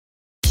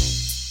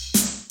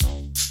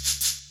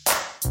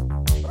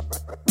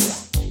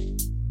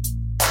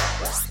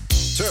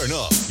Turn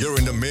up. You're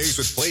in the mix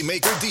with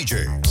Playmaker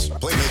DJs.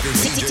 Playmaker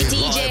DJs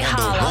live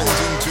on the ones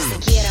and twos.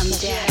 Get 'em,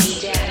 daddy.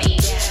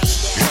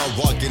 You're now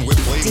rocking with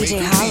Playmaker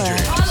DJ Holler.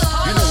 DJs.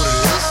 You know what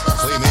it is.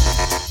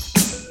 Playmaker.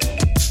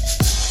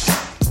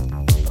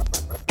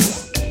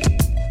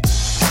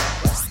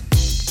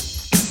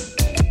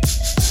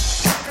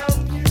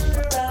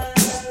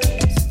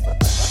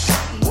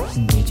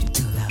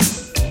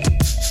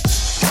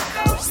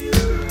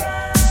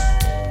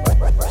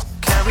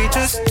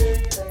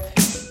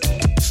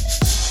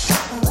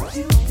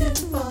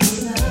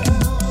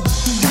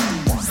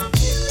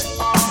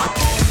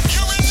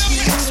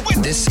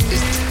 This is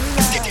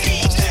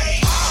DJ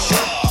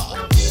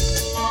Holla.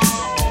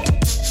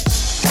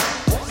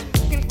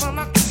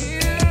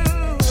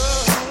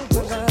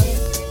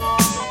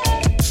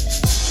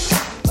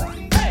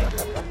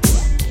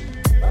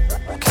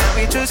 Can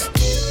we just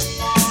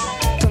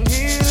come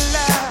here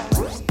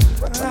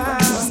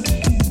alive?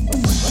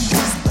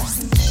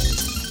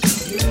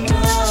 You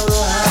know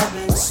I've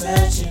been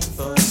searching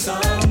for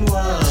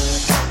someone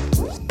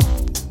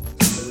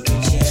to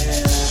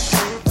share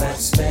that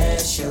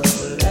special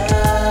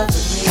love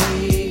with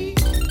me,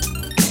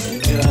 and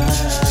your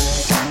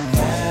eyes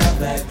have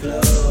that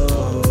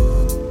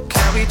glow.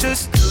 Can we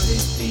just Could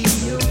it be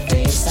your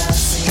face I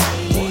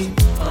see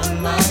on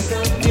my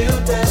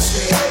computer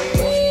screen?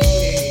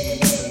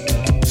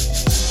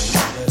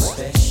 You're a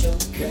special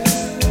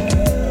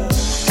girl,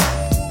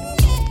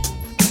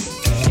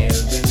 here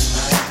in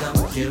my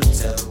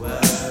computer world.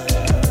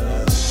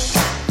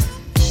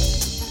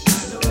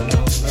 I no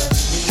longer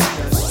need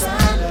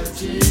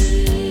astrology.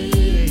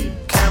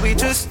 Can we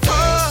just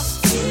talk?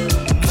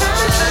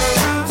 Can we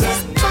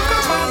just talk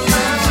about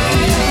love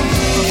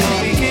before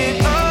we get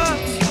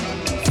lost?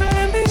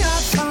 Friend me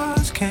our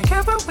thoughts, can't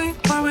get what we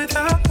want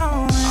without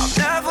knowing. I've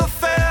never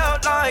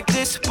felt like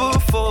this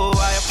before.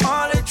 I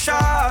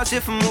apologize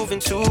if I'm moving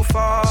too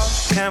far.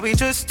 Can we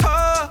just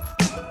talk?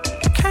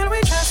 Can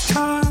we just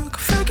talk?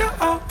 Figure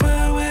out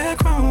where we're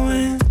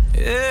growing.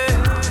 Yeah.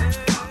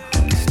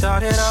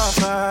 Started off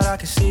right, I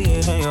can see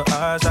it in your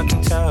eyes. I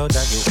can tell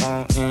that you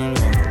want me.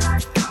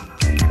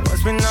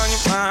 What's been on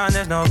your mind?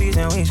 There's no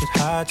reason we should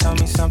hide. Tell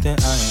me something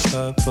I ain't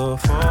heard before.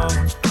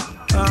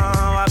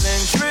 Oh, I've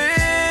been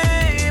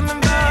dreaming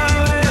about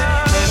it.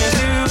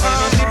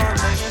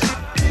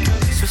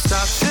 So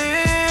stop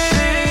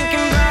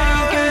thinking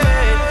about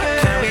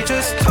it. Can we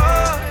just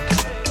talk?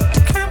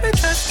 Can we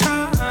just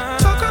talk?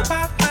 Talk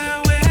about where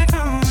we're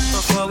going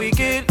before we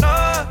get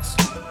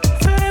lost.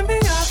 Friend me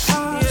our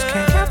thoughts,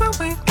 can't get what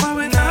we want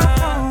without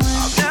knowing.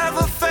 I've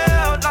never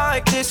felt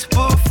like this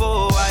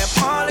before. I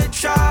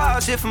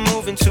apologize if I'm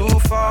moving too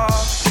far.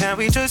 Can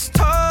we just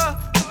talk?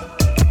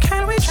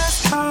 Can we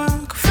just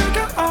talk?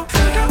 Figure out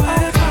where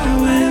we're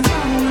going.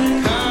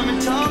 Come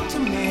and talk to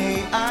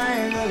me. I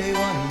really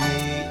wanna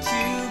meet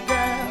you,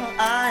 girl.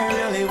 I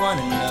really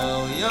wanna know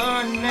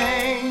your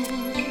name.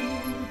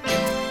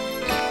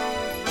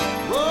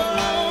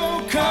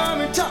 Oh,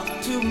 come and talk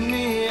to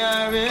me.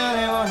 I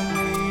really wanna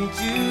meet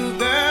you,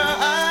 girl.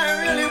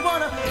 I really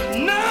wanna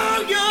know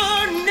your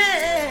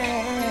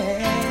name.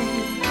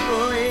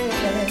 Oh yeah.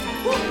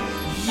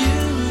 You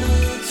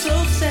look so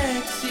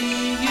sexy.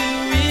 You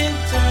really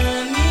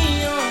turn me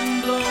on,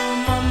 blow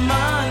my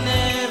mind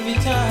every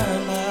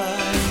time I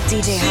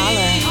DJ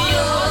Holler.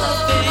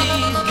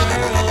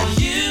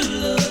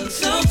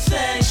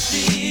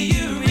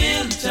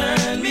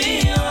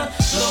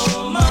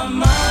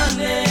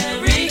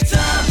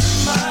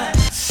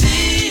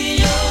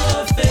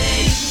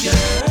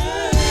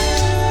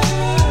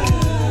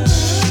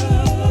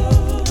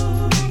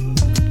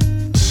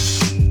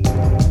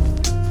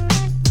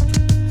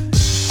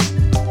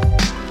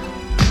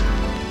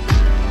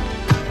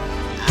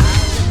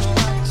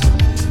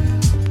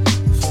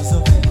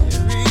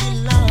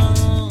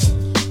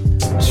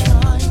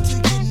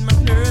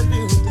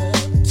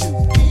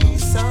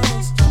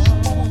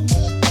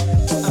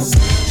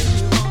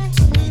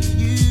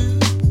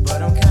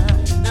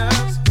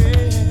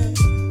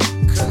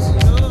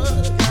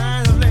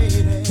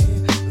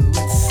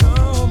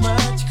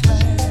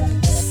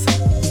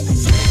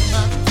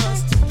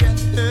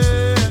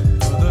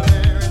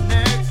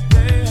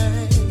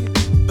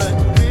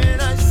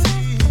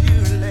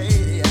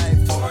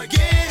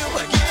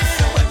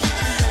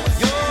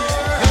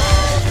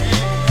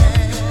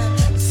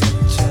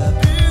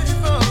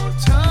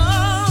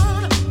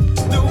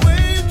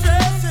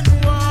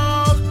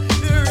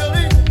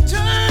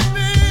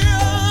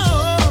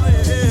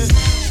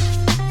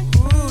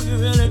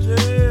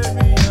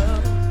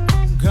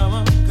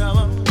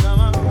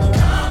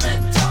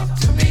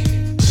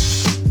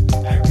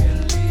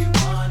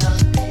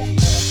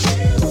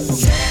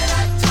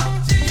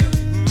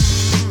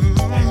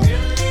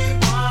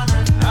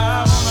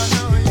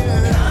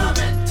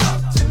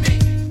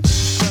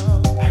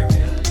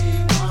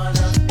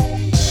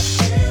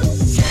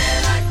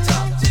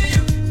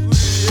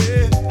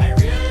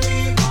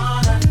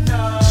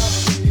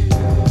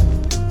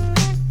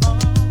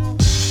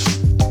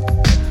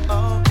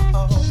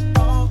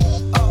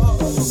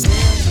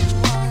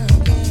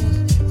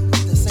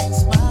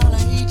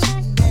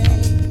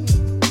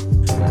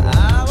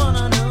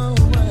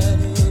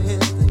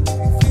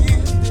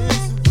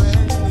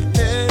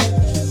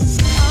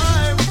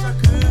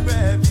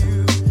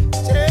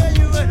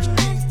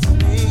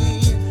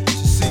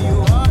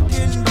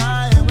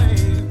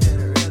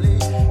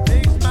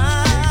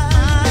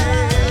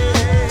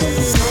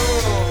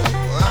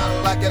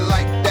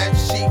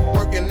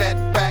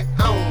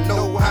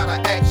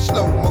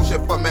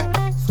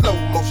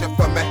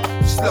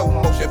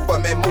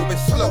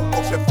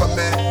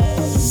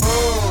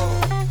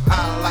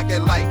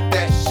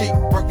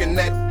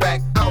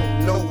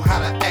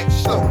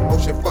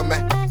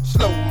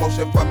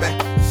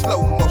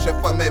 slow motion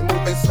for me,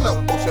 moving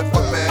slow motion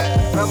for me.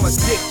 I'm a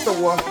dick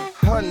thrower,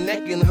 her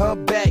neck and her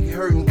back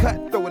hurting.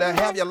 Cut through to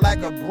have you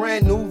like a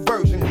brand new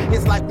version.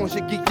 It's like once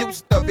you get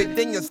used to it,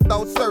 then you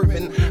start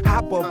serving.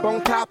 Hop up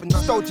on top and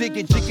start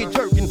jiggy jerking.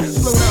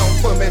 Slow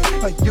down for me,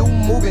 you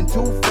moving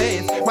too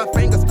fast. My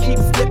fingers keep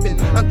slipping,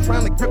 I'm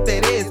trying to grip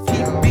that ass.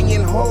 Keep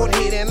being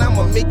hard-headed and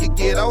I'ma make you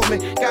get on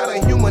me. Got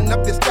a human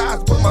up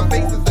disguise, but my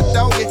face is a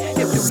doggy.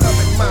 If you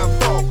loving my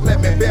fault,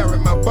 let me bury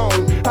my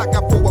bone. I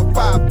got 4 or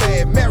 5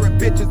 bad married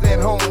bitches at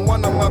home.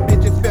 One of my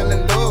bitches fell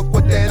in love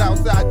with that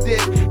outside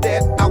dick.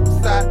 That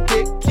outside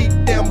dick keep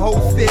them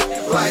hoes sick.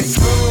 Like,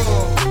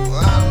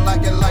 I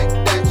like it like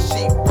that.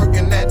 She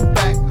working that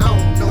back. I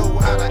don't know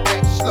how to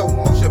act. Slow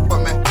motion for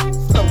me.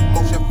 Slow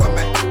motion for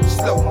me.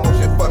 Slow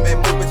motion for me.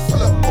 Move it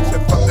slow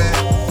motion for me.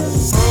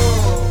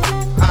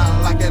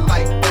 I like it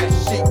like that.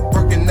 She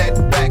working that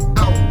back.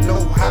 I don't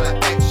know how to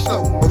act.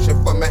 Slow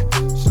motion for me.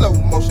 Slow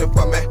motion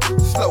for me.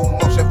 Slow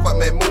motion for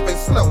me. Moving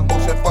slow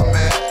motion for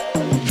me.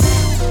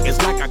 It's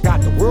like I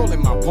got the world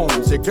in my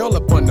palms. Your girl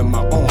up under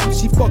my arm.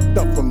 She fucked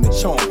up from the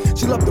charm.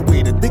 She loved the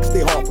way the dick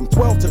stay hard from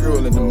 12 to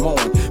early in the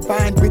morning.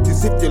 Fine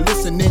bitches, if you're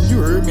listening,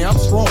 you heard me, I'm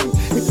strong.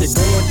 If you're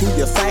going through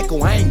your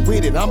cycle, I ain't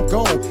with it, I'm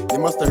gone. You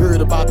must have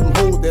heard about them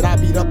hoes that I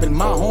beat up in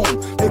my home.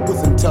 They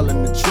wasn't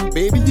telling the truth,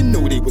 baby, you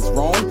knew they was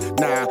wrong.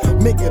 Nah,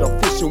 make it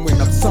official when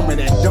I'm some of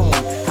that dawn.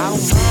 I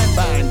don't mind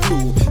buying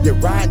food, you're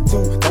riding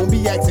too. Don't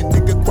be asking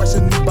nigga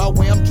questions about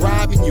where I'm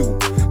driving you.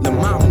 The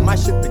mama, my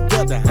shit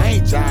together, I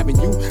ain't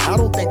jiving you. I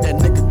don't think that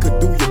nigga could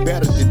do you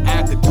better than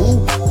I could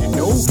do. You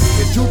know,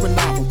 the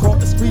juvenile from across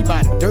the street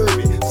by the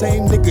Derby.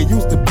 Same nigga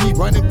used to be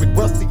running with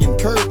Rusty and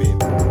Kirby.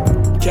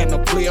 Can a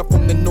player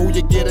from the know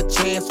you get a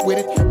chance with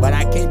it? But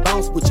I can't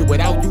bounce with you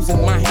without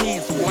using my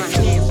hands.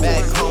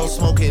 Back home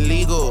smoking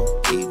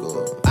legal.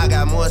 I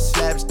got more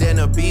slaps than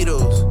the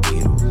Beatles.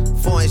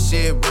 Foreign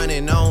shit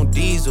running on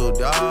diesel,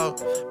 dawg.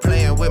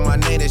 Playing with my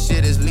name, that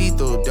shit is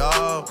lethal,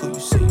 dawg. Who you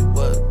see?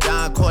 What?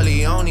 Don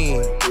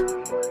Corleone.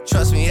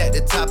 Trust me, at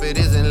the top it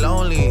isn't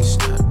lonely.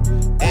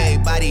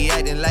 Everybody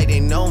acting like they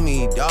know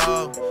me,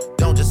 dawg.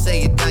 Don't just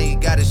say it down, you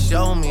gotta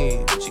show me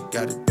what you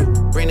gotta do.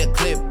 Bring the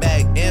clip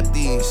back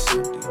empty.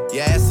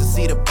 You asked to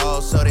see the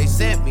ball, so they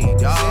sent me,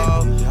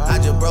 dawg. I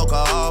just broke her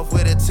off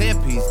with a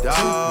 10-piece,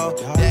 dawg.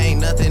 There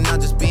ain't nothing, I'm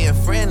just being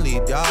friendly,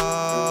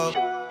 dawg.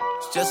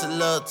 It's just a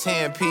little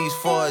 10-piece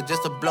for it,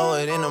 just to blow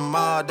it in the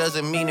mall.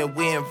 Doesn't mean that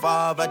we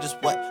involved. I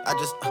just put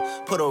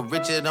a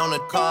Richard on the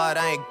card.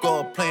 I ain't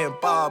go playing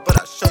ball, but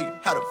I'll show you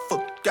how the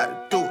fuck you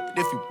gotta do it.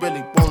 If you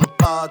really wanna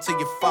ball till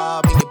you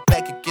fall, bring your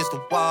back against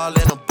the wall.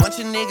 And a bunch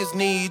of niggas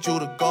need you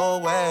to go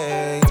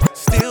away.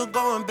 Still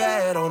going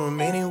bad on them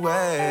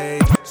anyway.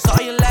 Saw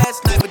you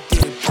last night, but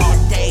did it all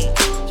day.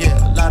 Yeah,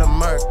 a lot of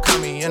murk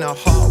coming in a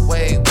hard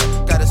way.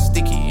 Got a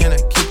sticky and I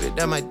keep it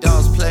at my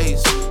dog's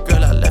place.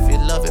 Girl, I left you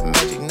loving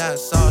magic, not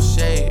it's all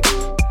shade.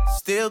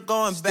 Still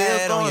going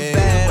bad on your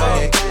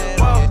anyway.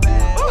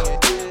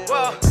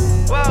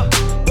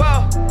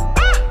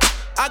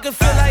 I can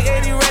feel like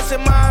 80 rats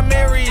in my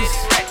Marys.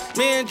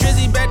 Me and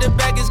Drizzy back to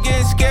back is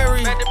getting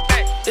scary.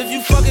 If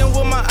you fucking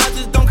with my eyes,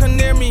 just don't come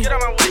near me.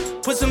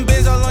 Put some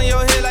bins all on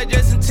your head like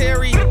Justin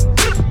Terry.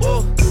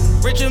 Whoa.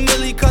 Richard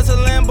Millie cuss a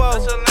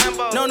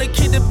Lambo. Known to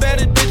keep the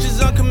better bitches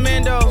on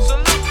commando.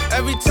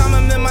 Every time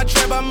I'm in my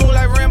trap, I move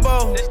like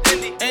Rambo.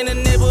 Ain't a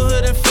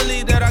neighborhood in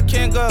Philly that I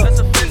can't go.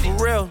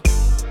 For real.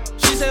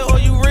 She said, oh,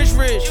 you rich.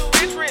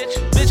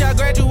 Bitch, I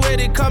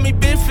graduated, call me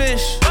Big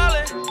Fish.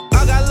 I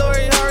got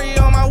Lori Hurry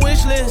on my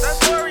wish list.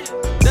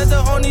 That's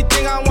the only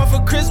thing I want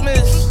for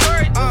Christmas.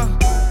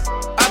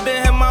 I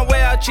been had my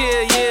way out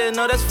here, yeah,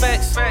 no, that's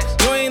facts.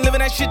 You ain't living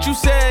that shit you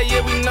said,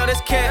 yeah, we know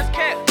that's cat.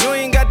 You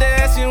ain't got that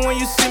ass in when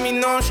you see me,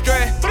 no, I'm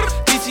straight.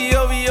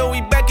 DTOVO,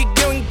 we back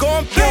again, we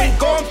going back.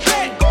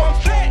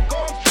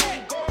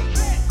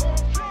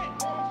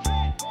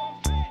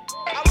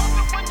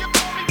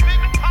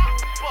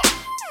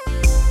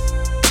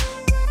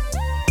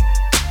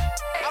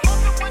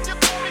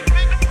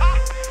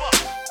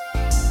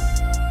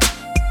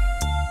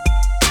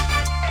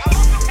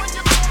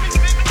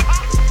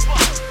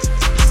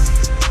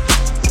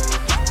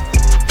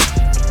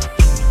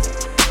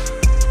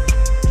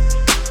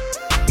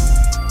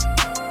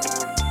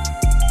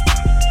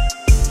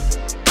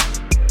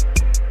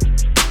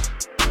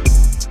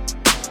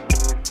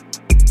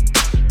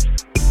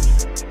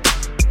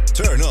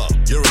 Turn up.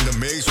 You're in the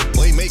mix with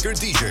Playmaker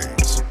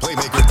DJs.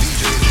 Playmaker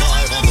DJs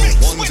live on the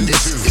 1, 2, 2.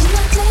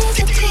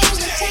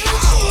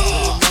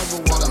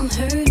 I'm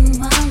hurting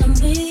while I'm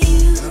with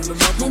you.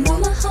 And though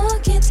my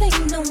heart can't take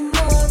no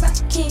more, I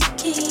can't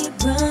keep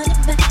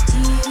running back to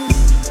you.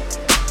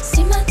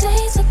 See, my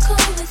days are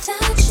cold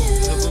without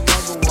you.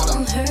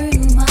 I'm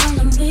hurting while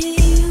I'm with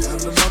you.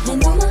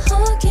 And though my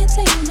heart can't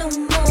take no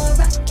more,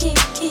 I can't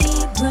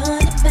keep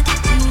running back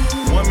to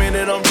you. 1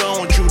 minute I'm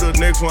done with you, the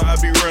next one I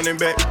be running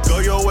back. Go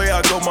your way,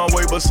 I go my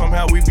way, but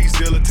somehow we be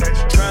still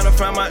attached. Trying to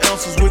find my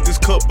answers with this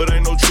cup, but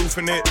ain't no truth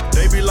in it.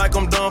 They be like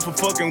I'm done for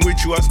fucking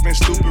with you, I spend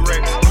stupid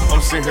racks. I'm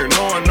sitting here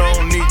knowing I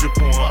don't need you,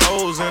 pouring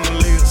O's in the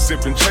lid.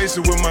 Sipping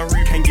chaser with my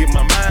reef, can't get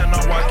my mind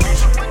on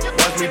Waukesha.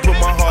 Watch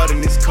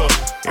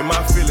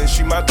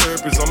she my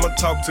therapist, I'ma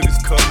talk to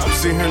this cup. I'm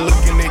sitting here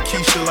looking at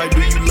Keisha like,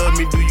 do you love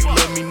me, do you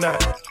love me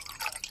not?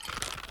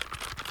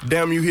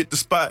 Damn, you hit the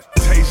spot.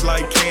 Taste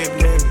like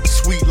candy,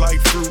 sweet like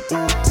fruit,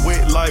 ooh,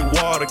 wet like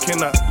water.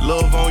 Can I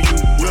love on you?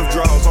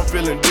 Withdrawals, I'm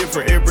feeling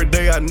different. Every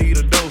day I need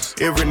a dose.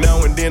 Every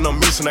now and then I'm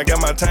missing. I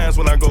got my times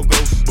when I go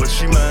ghost, but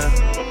she mine.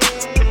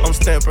 I'm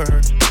stamping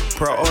her.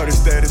 Priority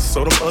status,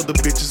 so them other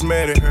bitches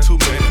mad at her. Too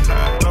many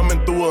times.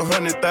 Coming through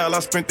 100,000, I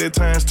spent that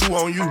times 2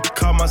 on you.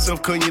 Caught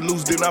myself cutting you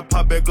loose, then I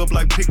pop back up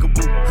like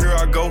Pickaboo. Here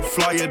I go,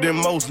 flyer than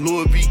most,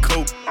 Louis V.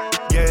 Coke.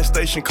 Gas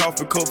station,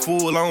 coffee cup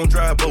full, I don't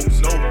drive boats.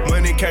 No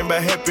money came by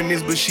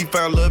happiness, but she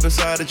found love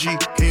inside a G.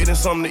 Head and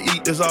something to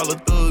eat, that's all a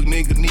thug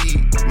nigga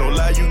need. No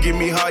lie, you get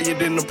me higher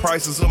than the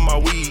prices of my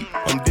weed.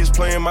 I'm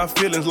displaying my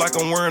feelings like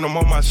I'm wearing them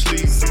on my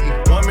sleeve.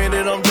 1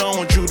 minute I'm done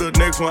with you, the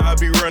next one I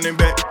be running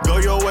back. Go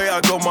your way, I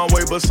go my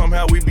way, but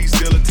somehow we be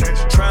still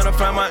attached. Trying to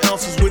find my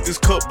ounces with this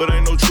cup, but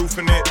ain't no truth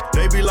in it.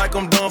 They be like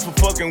I'm done for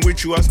fucking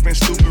with you, I spend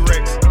stupid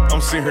racks.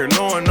 I'm sitting here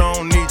knowing I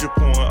don't need you,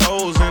 pouring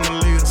O's in the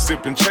lid.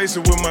 Sipping,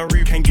 chasing with my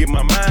reef, can't get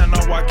my mind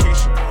on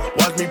Waukesha.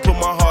 Watch me put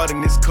my heart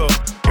in this cup.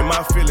 In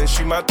my feelings,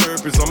 she my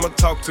therapist, I'ma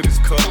talk to this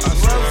cup. I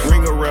swear,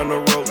 ring around the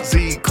road,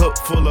 Z, cup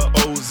full of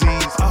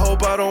OZs. I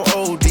hope I don't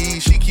OD,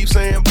 she keeps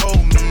saying pull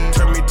me.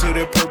 Turn me to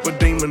that purple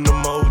demon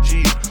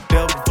emoji.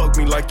 Devil fuck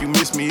me like you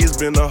miss me, it's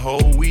been a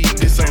whole week.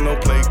 This ain't no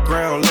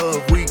playground,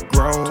 love, we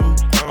grown.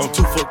 I'm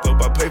too fucked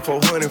up, I pay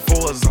 400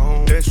 for a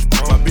zone. That's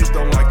wrong. My bitch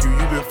don't like you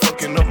been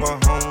fucking up my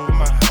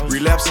home.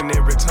 Relapsing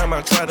every time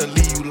I try to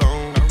leave you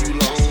alone.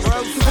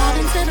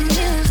 Vibing to the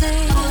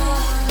music,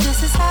 this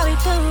is how we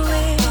do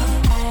it.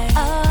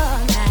 All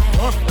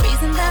night,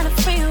 breezing down the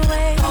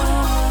freeway.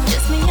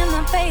 Just me and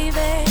my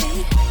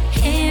baby,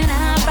 in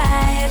our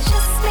ride.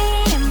 Just me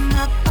and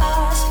my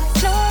boss,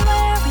 no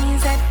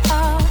worries at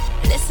all.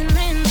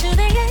 Listening to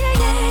the music.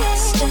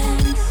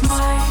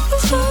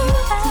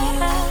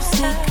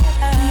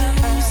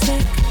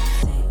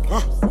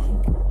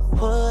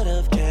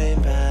 Would've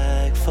came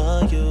back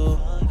for you.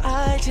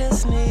 I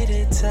just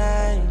needed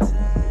time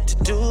to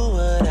do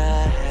what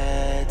I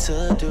had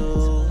to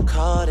do.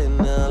 Caught in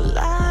the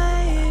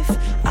life,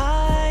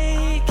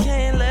 I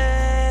can't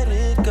let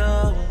it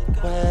go.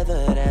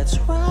 Whether that's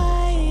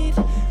right,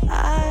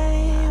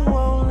 I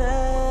won't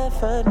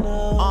ever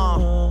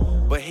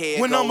know. But here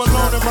when I'm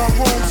alone in my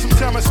room,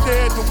 sometimes I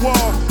stare at the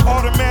wall.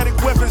 Automatic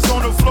weapons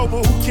on the floor,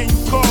 but who can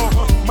you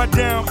call? My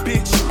down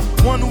bitch,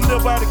 one who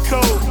live by the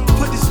code.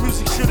 Put this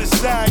music shit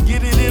aside,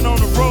 get it in on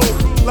the road.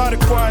 Lot of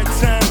quiet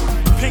time.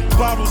 Pink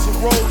bottles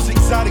of rose,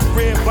 exotic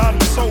red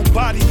bottoms, whole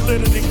body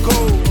glittered in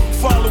gold.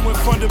 Following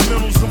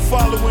fundamentals, I'm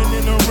following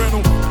in a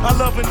rental. I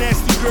love a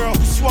nasty girl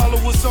who swallow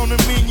what's on the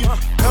menu.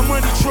 That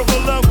money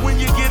trouble up when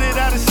you get it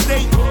out of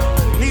state.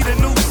 Need a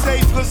new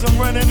safe cause I'm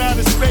running out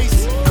of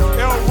space.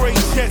 L-Ray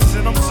jets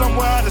and I'm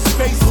somewhere out of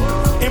space.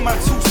 In my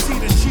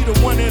two-seater, she the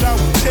one that I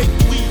would take.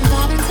 We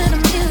vibing to the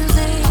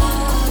music,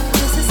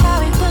 this is how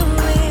we do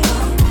it.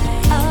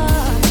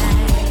 All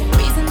night,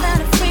 breezing down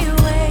the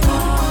freeway.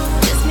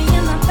 Just me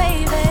and my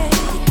baby,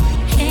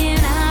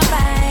 in our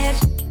ride.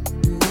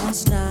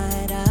 Last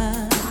night I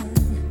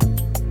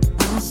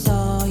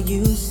saw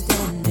you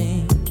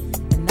standing,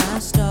 and I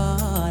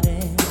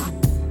started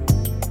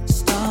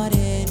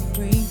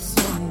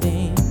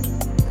pretending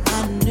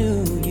I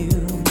knew you,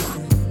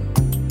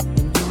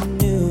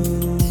 and you knew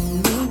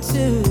me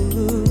too.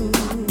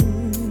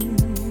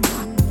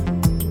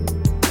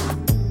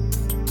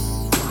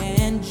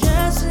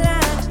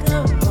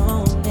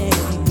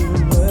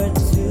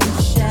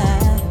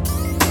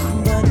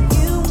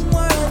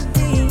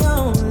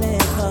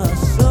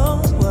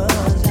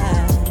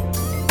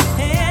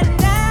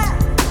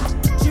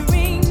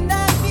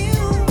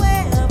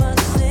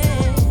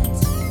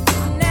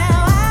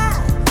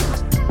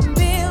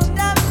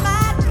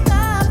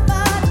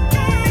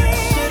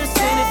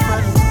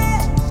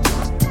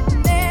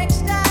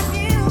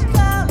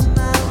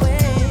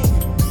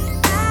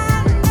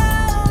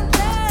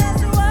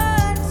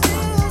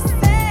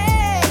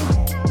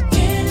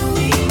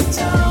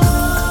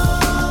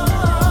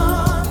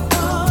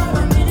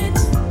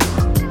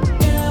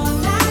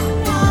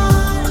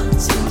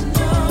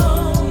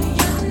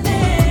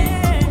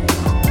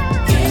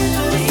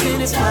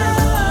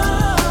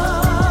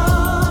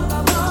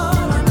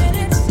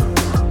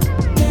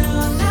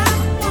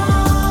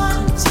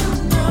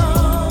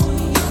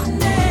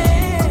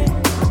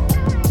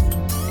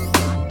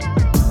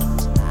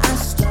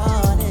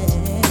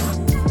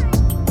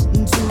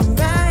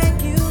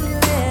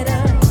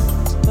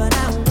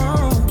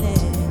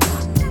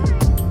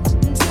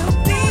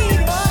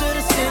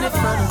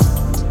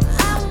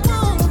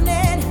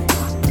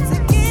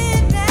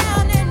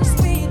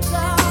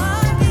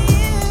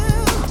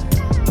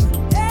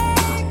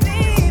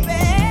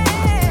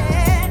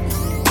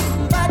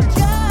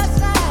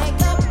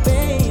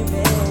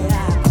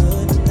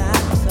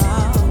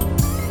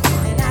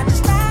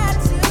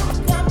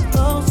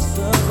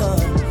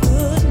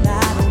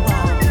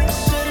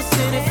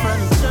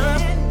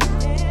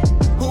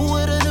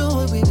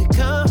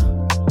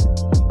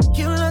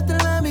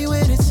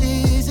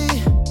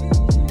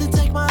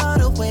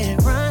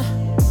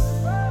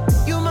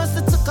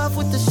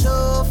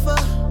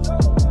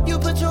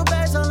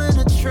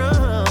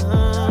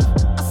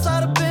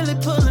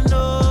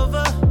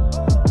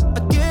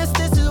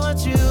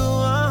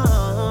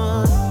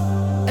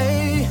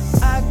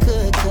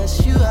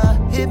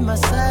 my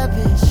side,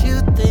 bitch.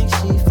 You think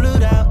she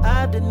flew out,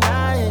 I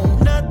deny it.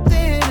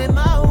 Nothing in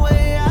my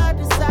way, I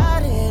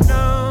decided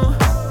no,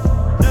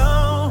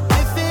 no.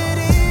 If it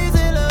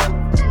isn't love,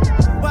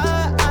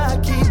 why I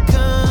keep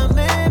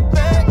coming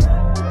back?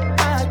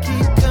 I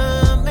keep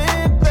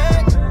coming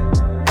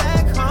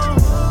back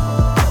home.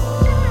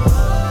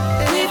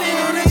 And if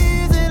it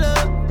isn't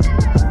love,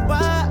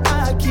 why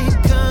I keep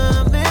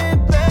coming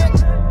back?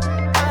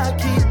 I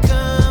keep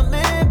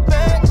coming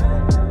back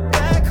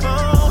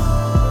home.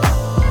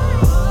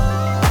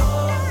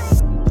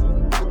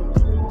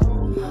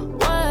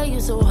 Why are you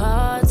so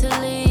hard to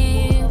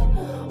leave?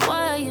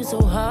 Why are you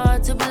so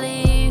hard to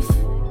believe?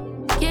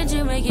 Can't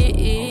you make it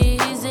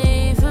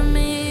easy for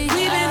me?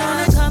 We've been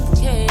on a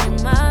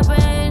complicated my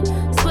brain.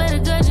 Swear to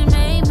God you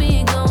made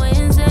me go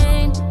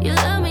insane. You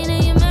love me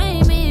then you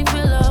made me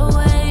feel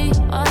away.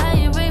 Oh how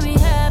you bring me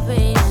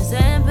happiness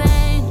and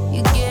pain.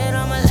 You get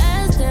on my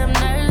last damn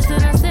nerves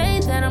and I say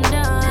that I'm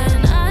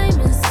done. I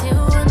miss you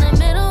in the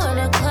middle of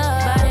the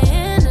club. By the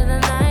end of the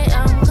night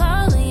I'm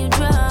calling you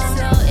drunk.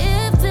 So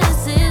if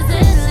this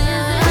isn't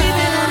love, we've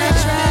been on a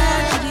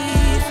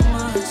tragedy for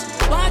months.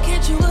 Why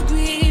can't you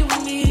agree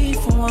with me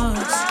for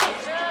once?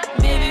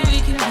 Maybe we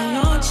can be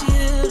on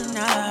chill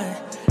tonight.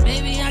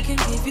 Maybe I can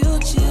give you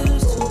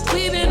chills too.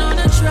 We've been on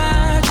a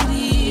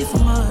tragedy for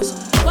months.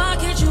 Why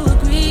can't you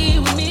agree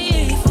with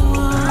me for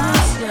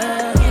once?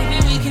 Yeah. Maybe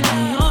we can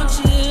be on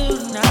chill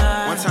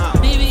tonight. One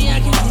time. Maybe I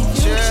can give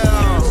you Chill.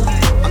 chills.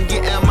 I'm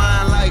getting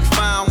mine like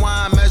fine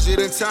wine measured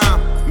in time.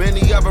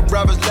 Many other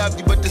brothers love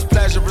you, but this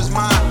pleasure is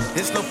mine.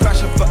 It's no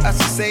pressure for us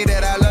to say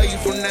that I love you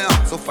from now.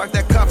 So fuck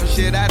that Cuffin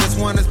shit, I just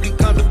want us to be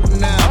comfortable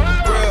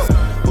now. Real,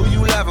 who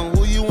you loving,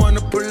 who you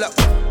wanna pull up?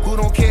 Who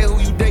don't care who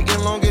you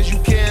dating, long as you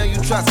care and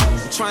you trust.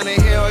 I'm trying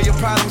to hear all your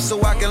problems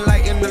so I can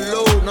lighten the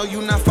load. No,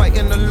 you not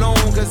fighting alone,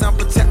 cause I'm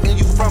protecting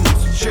you from them.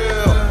 So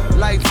chill,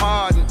 life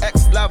hard and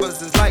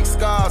ex-lovers is like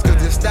scars.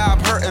 Cause it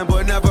stopped hurting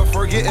but never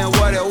forgetting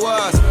what it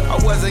was. I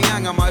wasn't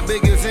young and my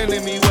biggest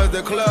enemy was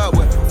the club.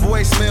 With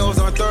voicemails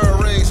on third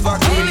rings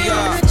fucking me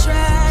up. So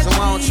I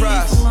don't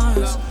trust.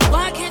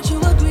 Why can't you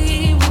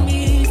agree with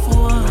me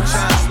for once?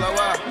 Trying to slow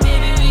up.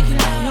 Maybe we can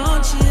be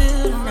on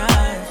chill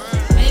tonight.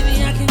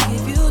 Maybe I can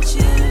give you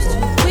chills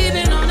too. We've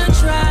been on a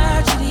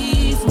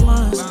tragedy for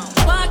months.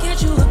 Why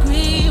can't you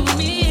agree with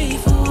me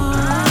for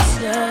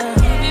once? Yeah.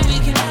 Maybe we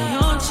can be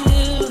on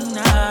chill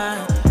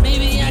tonight.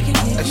 Maybe I can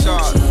give Hey, you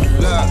Sean, chills.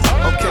 look,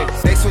 okay,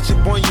 they switch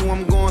up on you,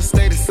 I'm gonna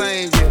stay the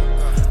same,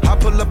 yeah. I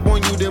pull up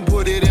on you, then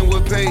put it in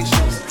with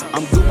patience.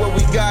 I'm good where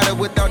we got it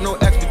without no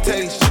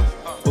expectation.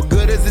 What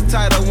good is the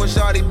title when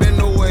shawty been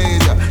away?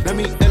 Yeah. Let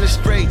me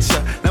illustrate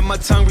ya, let my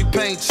tongue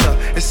repaint ya.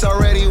 It's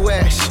already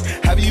wet.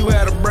 Have you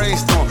had a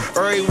brainstorm?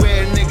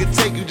 Everywhere a nigga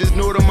take you, just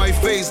know that my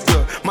face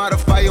good.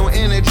 Modify your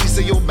energy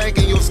so your bank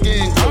and your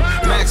skin grow.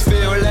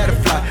 Maxfield, let it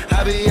fly.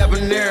 I be up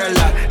in there a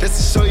lot. Just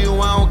to show you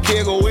I don't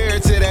care, go wear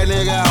it to that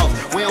nigga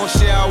house. We don't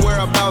share our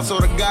whereabouts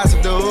or the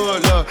gossip, the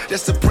hood love.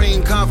 That's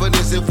supreme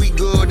confidence. If we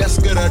good, that's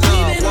good enough.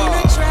 We've been on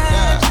a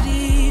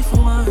tragedy for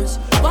months.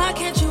 Why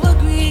can't you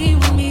agree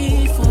with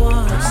me for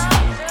once?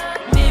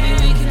 Maybe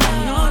we can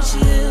be on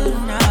chill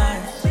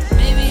tonight.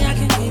 Maybe I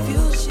can give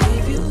you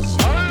chills.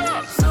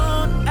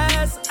 Soon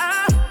as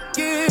I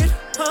get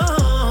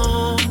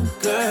home,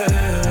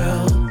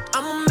 girl,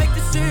 I'ma make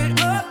this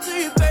shit up to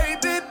you,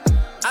 baby.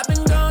 I've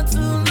been gone too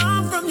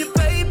long from you,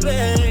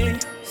 baby.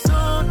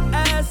 Soon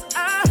as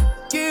I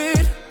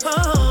get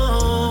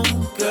home,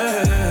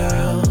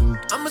 girl,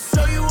 I'ma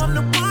show you I'm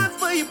the one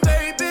for you,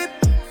 baby.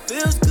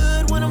 Feels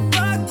good when I'm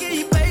fucking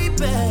you,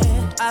 baby.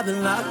 I've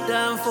been locked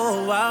down for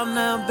a while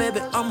now,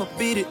 baby. I'ma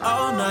beat it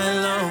all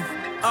night long.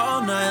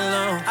 All night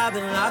long. I've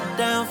been locked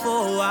down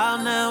for a while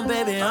now,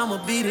 baby. I'ma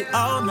beat it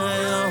all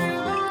night long.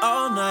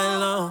 All night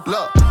long.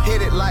 Look,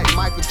 hit it like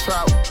Michael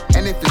Trout.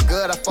 And if it's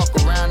good, I fuck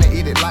around and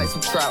eat it like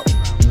some trout.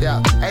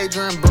 Yeah,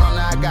 Adrian Brown,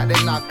 now I got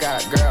that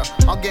knockout, girl.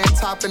 I'm getting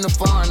top in the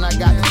foreign, I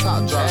got the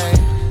top drop. Hey,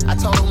 I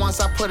told her once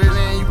I put it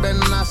in, you better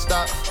not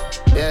stop.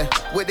 Yeah,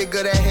 with the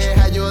good ahead,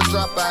 how you a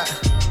drop out?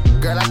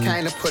 Girl, I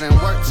came to put in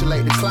work too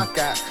late to clock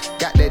out.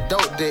 Got that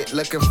dope dick,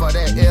 looking for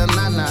that ill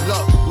nana.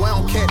 Look, we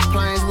don't catch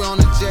planes, we on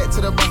the jet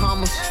to the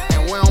Bahamas.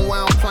 And we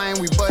don't plane,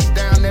 we bust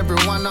down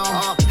every one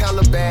on.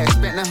 Hella bad,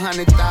 spent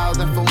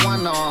 100,000 for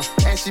one on.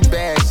 And she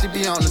bad, she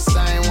be on the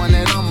same one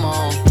that I'm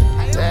on.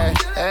 Yeah,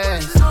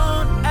 hey.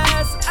 Soon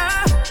as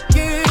I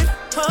get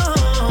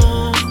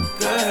home,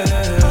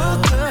 girl,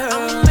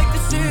 I'ma make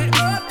this shit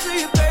up to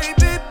you,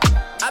 baby.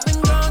 I've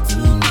been gone too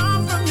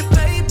long from you,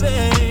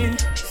 baby.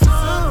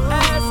 Soon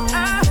as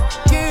I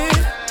get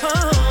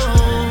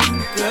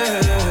home,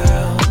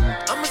 girl,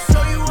 I'ma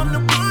show you I'm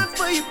the one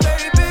for you,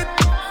 baby.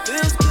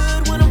 Feels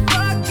good when I'm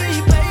fucking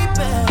you,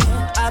 baby.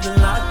 I've been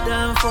locked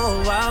down for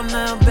a while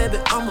now, baby.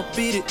 I'ma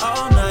beat it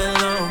all night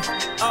long,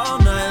 all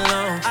night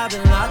long.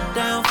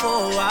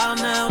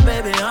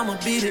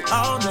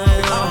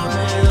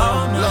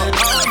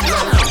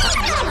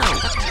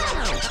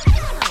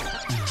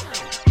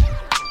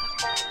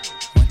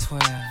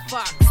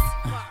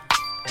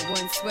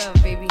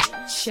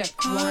 Check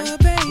one,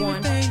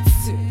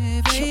 two.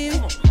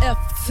 F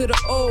to the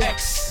O,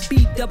 X,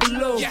 B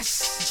double O,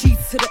 yes. G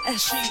to the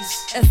S,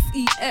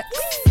 S-E-X.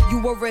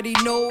 You already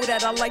know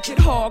that I like it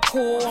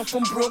hardcore. I'm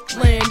from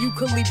Brooklyn. You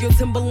could leave your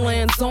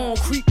Timberlands on,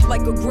 creep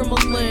like a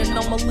gremlin.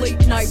 I'm a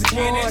late night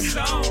broad.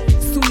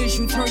 Soon as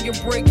you turn your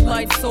brake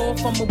lights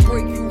off, I'ma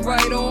break you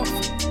right off.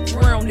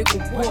 Brown nigga,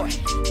 what?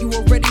 You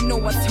already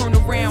know I turn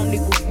around,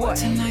 nigga, what?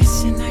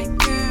 Tonight's your night,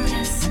 girl.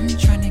 Yes. I'm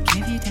trying to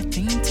give you that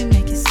thing to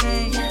make it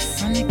say.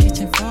 Yes. From the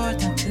kitchen floor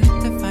down to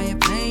the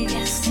fireplace.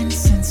 Yes.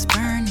 Incense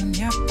burning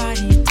your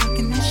body,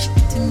 talking that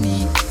shit to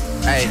me.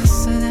 Hey.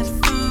 Answer that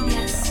phone.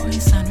 Yes. The only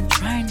sound I'm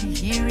trying to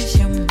hear is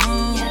your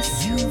moan.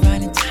 Yes. You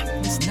riding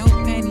topless, no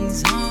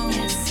panties on.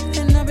 Yes.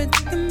 And I've been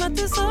thinking about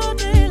this all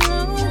day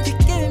long. You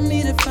gave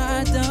me the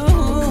fire,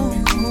 though.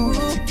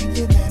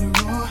 You better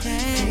roll.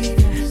 Hey.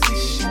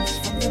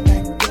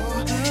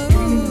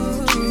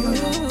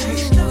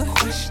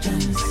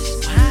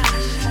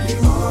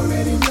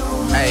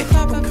 Hey.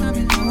 Papa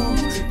coming home.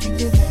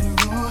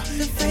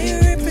 The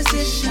favorite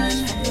position.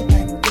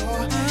 Oh,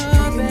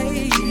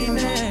 baby.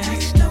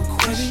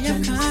 Baby,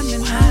 I'm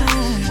coming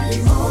home.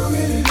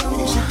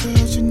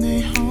 What's your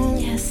name home?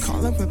 Yes.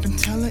 Call her up and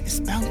tell her it's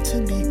about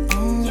to be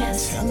on.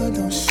 Yes. Tell her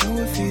don't show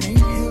if it ain't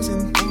heels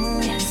and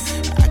thorns.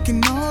 Yes. I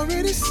can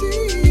already see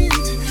it.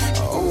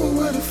 Oh,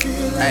 what a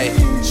feeling. Hey.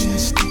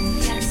 Just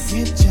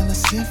get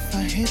jealous if I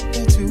hit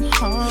that too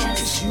hard.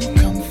 Cause you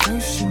come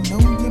first, you know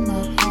you're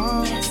my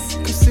heart.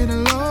 Cause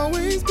it'll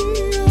always be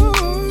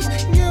yours.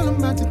 Girl, I'm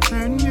about to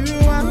turn you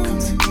out. Coming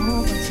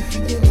over to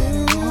give you a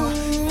little more.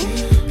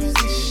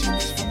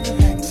 Positions from the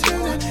back to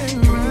the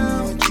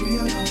around.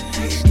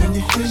 When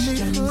you hear me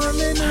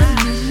coming, I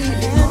need me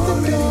at the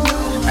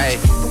door. Hey.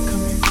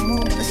 Coming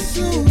home,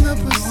 assume the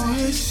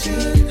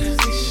position.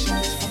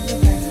 Positions from the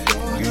back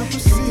door. Girl,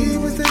 proceed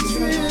with the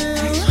drill.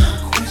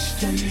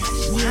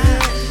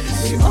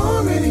 You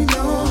already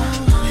know.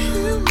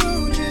 You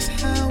know just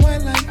how I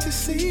like to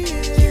see it.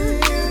 You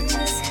know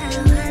just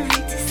how I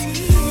like to see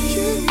it.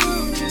 You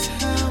know just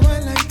how I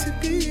like to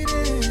beat it.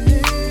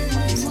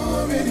 You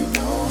already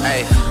know.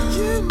 Hey.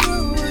 You know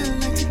I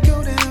like to go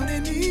down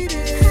and eat it.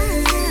 I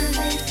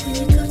love it when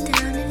you go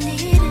down and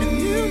eat it. And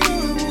you know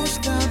I won't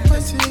stop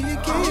until you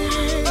get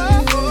it.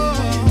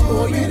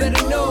 Boy, you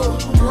better know.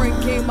 Brain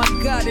game, I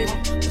got it.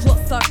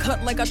 Plus I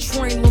cut like I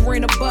train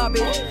Lorena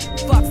Bobbitt.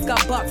 Fox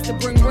got box to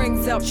bring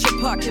rings out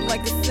your pocket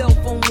like a cell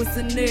phone was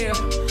in there.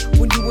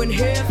 When you in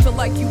here, feel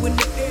like you in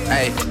the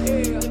air.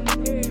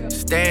 Hey.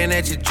 Staring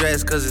at your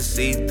dress cause it's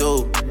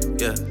see-through.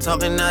 Yeah,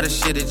 talking all the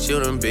shit that you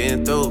done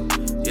been through.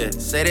 Yeah,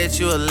 say that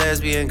you a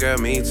lesbian, girl,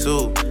 me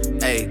too.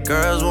 Hey,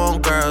 girls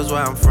want girls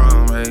where I'm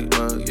from. Hey,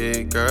 well,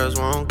 yeah, girls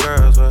want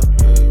girls where,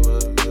 hey,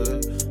 well,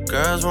 yeah.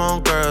 Girls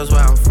want girls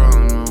where I'm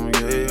from.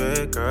 Yeah,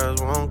 yeah,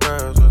 girls want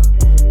girls where,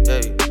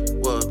 hey,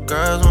 well,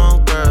 girls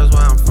want girls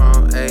where I'm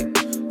from. Hey.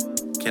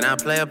 Can I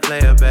play a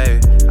player,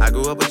 babe? I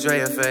grew up with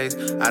Drea face.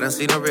 I done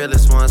seen the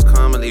realest ones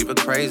come and leave a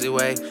crazy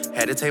way.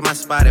 Had to take my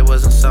spot, it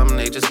wasn't something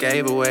they just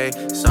gave away.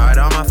 Sorry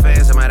to all my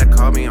fans that might have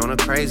called me on a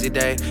crazy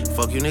day.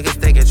 Fuck you niggas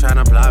thinking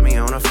tryna block me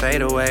on a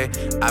fadeaway.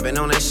 I been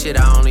on that shit,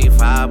 I only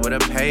vibe with a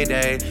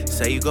payday.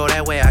 Say you go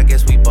that way, I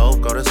guess we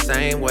both go the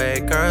same way.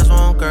 Girls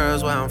want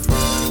girls where I'm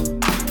from.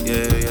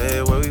 Yeah,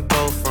 yeah, where we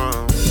both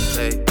from.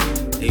 Hey,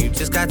 and you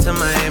just got to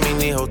Miami,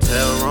 need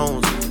hotel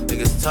rooms.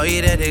 Niggas tell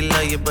you that they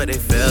love you, but they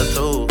fell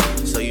through.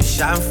 So you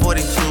shot in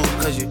 42,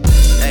 cause you,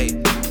 hey,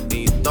 then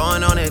you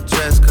throwing on that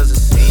dress cause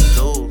it's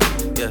see-through.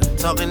 Yeah,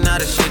 talking all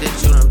the shit that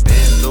you done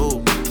been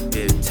through.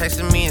 Yeah,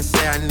 texting me and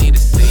say I need to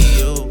see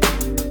you.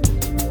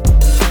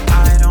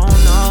 I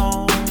don't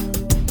know.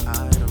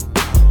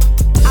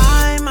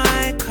 I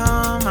might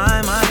come,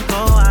 I might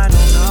go, I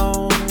don't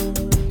know.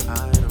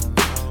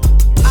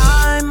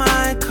 I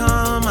might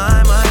come,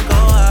 I might go,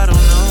 I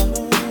don't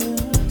know.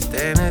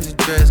 Staring at your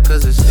dress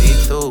cause it's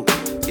see-through.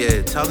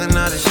 Yeah, talking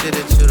all the shit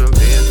that you done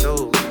been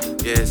through.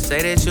 Yeah,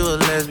 say that you a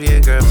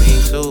lesbian, girl,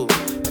 me too.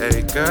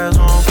 Hey, girls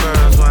want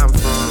girls where I'm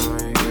from.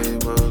 Yeah,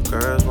 well,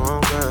 girls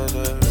want girls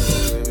where,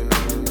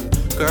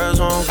 yeah. Girls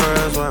want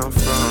girls where I'm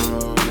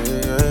from.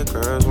 Yeah,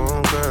 girls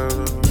want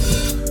girls.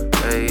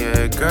 Hey,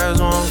 yeah, girls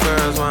want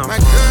girls where I'm from.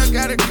 My girl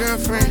got a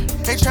girlfriend.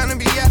 Ain't tryna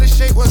be out of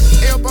shape. What's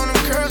the help on them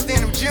curls?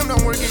 Then them gym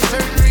don't work, get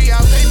surgery.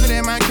 I'll pay for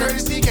that, my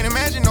courtesy. Can't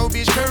imagine no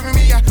bitch curving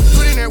me. I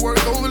put in that work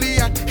overly.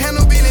 I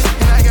handle business.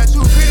 And I got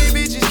two pretty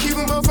bitches. Keep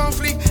them both on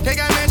fleek. They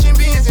got matching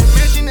beans and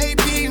matching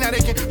AP. Now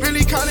they can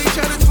really call each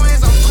other twins.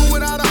 I'm cool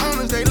with all the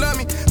owners. They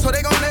love me. So they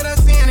gon' let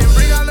us in and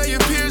bring all of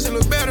your peers. It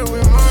look better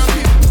with more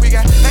people. We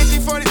got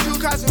 1942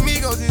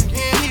 Casamigos. It's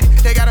getting heated.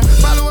 They gotta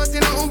follow us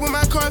in the Uber.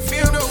 My car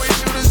filled up with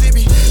shooters. It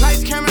be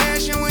lights, camera,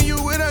 action. When you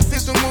with us,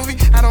 it's a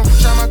movie. I don't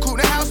try my coupe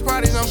to house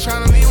parties. I'm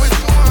tryna leave with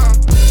two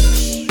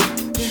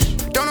yeah.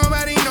 Don't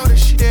nobody know the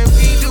shit that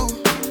we do.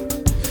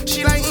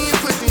 She like eating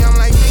pussy, I'm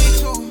like me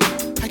too.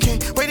 I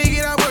can't wait to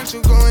get out work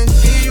to go and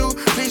see you.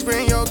 Please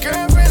bring your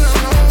girlfriend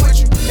along with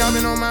you. Y'all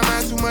been on my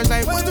mind too much,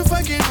 like what the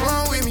fuck is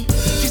wrong with me?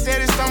 She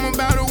said it's something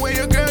about the way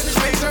a girl just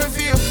makes her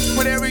feel.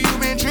 Whatever you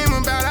been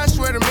dreaming about, I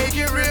swear to make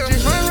it real.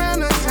 Just run around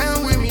the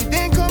town with me.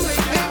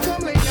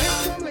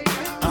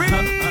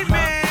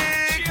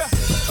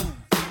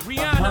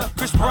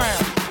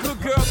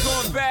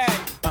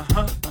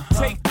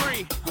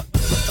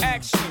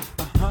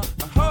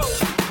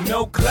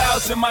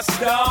 my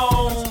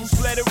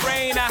stones. Let it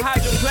rain, I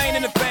hydroplane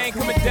in the bank,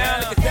 coming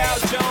down like a Dow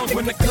Jones.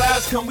 When the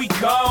clouds come, we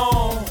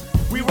gone.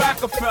 We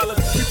Rockefellers,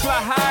 we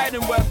fly higher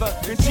than weather,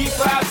 and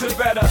G5s are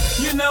better.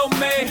 You know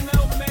me,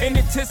 in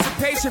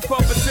anticipation for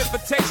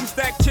precipitation,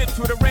 stack chips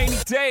with a rainy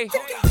day.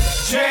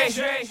 Jay,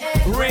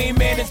 Rain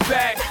Man is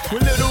back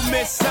with Little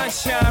Miss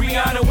Sunshine.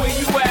 Rihanna, where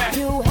you at?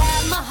 You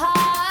have my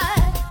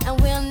heart, and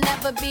we'll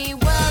never be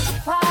worlds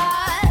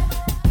apart.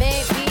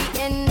 Maybe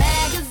in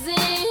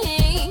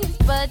magazines,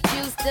 but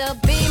you still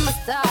be my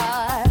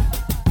star.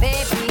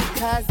 Baby,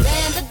 'cause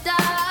in the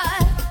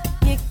dark,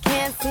 you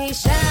can't see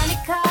shiny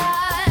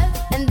cars.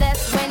 And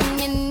that's when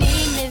you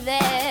need me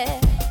there.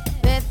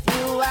 With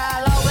you,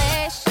 I'll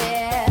always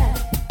share.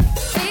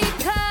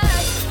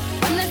 Because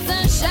when the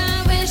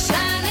sunshine, we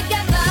shine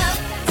together.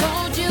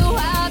 Told you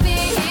I'll be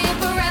here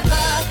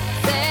forever.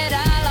 Said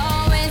I'll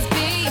always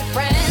be your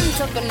friend.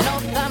 Took an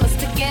oath, I'ma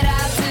stick it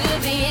out to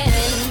the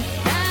end.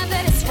 Now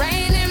that it's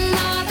raining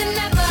more than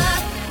ever,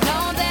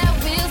 know that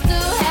we'll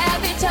still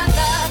have each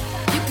other.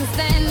 You can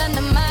stand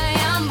under my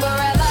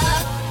umbrella.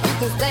 You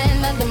can stand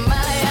under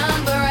my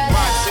umbrella.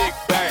 My chick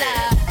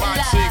bad, my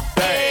chick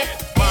bad,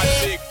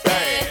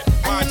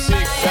 my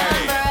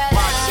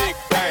chick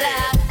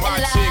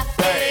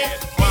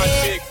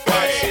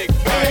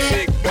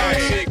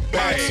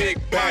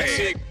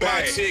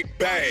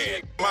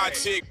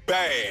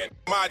bad,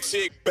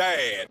 my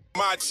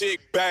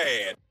chick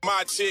bad, my chick bad, my chick bad,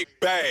 my chick bad, my chick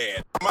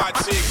bad,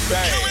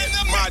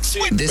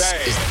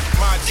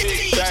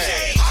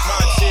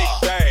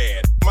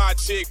 my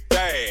chick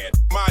bad,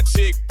 my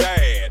chick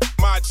bad,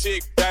 my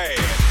chick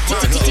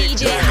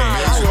DJ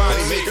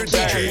Playmaker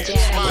DJs.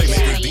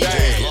 Playmaker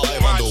DJs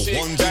live on the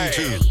ones and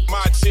twos.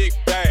 My chick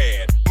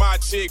bad, my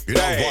chick bad. You're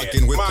now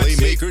walking with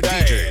Playmaker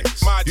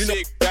DJs. My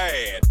chick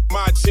bad,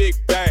 my chick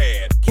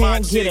bad.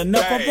 Can't get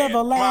enough of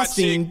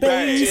everlasting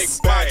bass.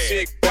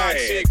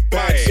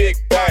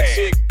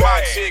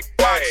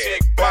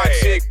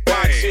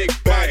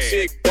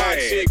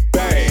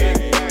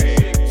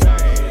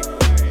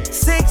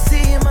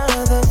 Sexy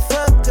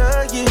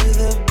motherfucker, you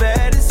the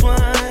baddest one.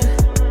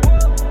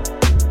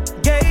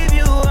 Gave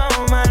you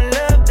all my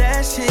love,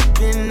 that shit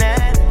been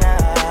at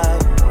enough.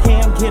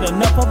 Can't get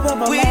enough of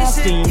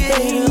everlasting we should get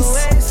bass.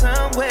 away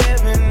somewhere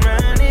and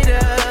run it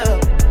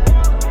up.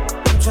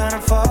 I'm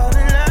tryna fall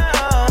in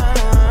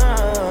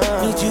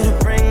love. Need you to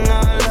bring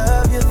all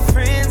of your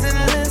friends and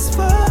let's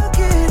fuck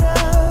it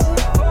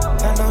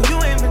up. I know you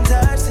ain't been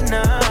touched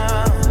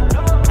enough.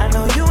 I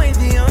know you ain't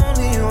the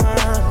only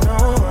one. No.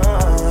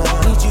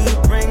 Need you to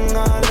bring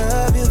all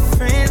of your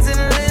friends and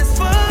let's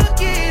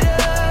fuck it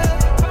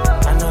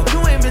up. I know you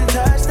ain't been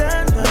touched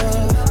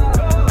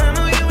enough. I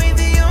know you ain't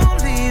the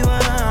only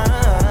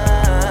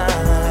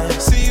one.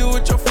 See you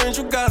with your friends,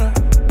 you got her.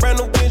 Brand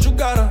new things, you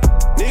got her.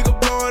 Nigga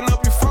blowing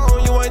up your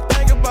phone, you ain't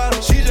thinking about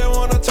her. She just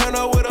wanna turn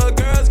up with her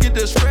girls, get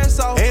the stress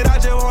off. And I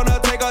just wanna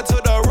take her to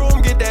the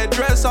room, get that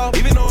dress off.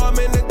 Even though I'm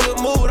in a good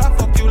mood, I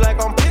fuck you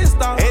like I'm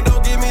pissed off. And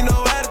don't give me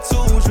no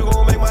attitude, you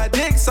gon' make my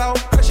dick soft.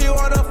 Her she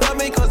wanna fuck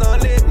me cause I'm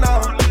lit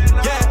now.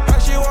 Yeah, her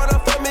she wanna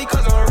fuck me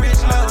cause I'm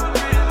rich now.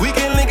 We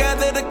can link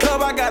after the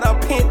club, I got her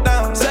pinned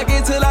down.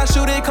 Second till I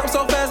shoot it, come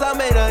so fast, I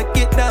made her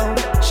get down.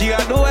 She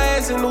got no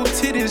ass and no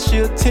titties, she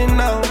a 10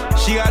 now.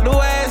 She got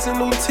no ass and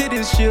no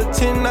titties, she a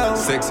 10 now.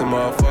 Sexy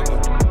motherfucker.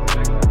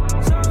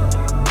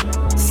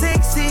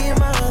 Sexy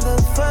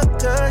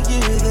motherfucker,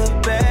 you the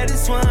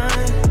baddest one.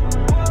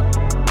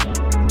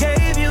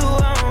 Gave you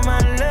all my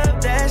love,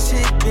 that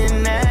shit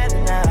been at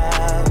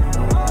enough.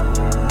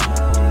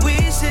 We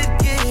should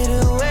get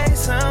away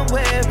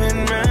somewhere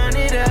and run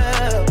it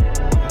up.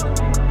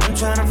 I'm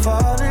tryna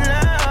fall in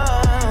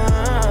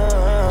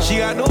love. She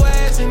got no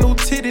ass and no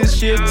titties,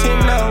 she a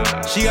 10 now.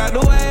 She got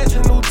no ass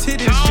and no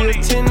titties, she a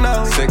 10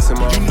 now. Sexy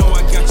motherfucker. You know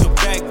I got your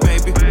back,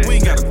 baby. We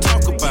ain't gotta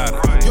talk about it.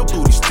 Your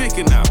booty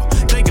sticking out.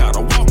 They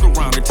gotta walk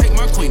around and take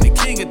my queen, the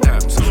king of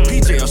diamonds.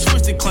 PJ, I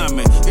switched the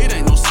climate. It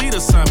ain't no seat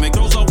assignment.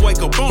 Goes up,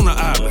 wake up on the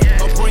island.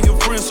 I'll bring your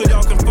friends so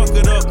y'all can fuck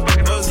it up.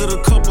 Us at a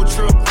couple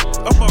trip.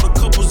 I bought a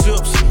couple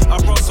zips. I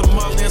brought some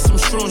Molly and some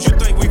shrooms. You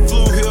think we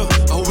flew here?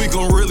 Oh, we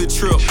gon' really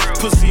trip.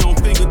 Pussy on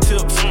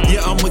fingertips.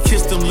 Yeah, I'ma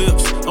kiss them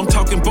lips. I'm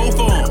talking both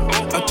of them.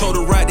 I told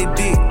her ride it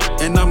dick,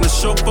 and I'm the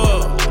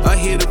chauffeur. I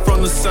hit it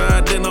from the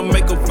side, then I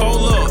make a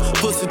fold up.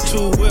 Pussy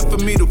too wet for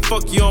me to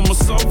fuck you on my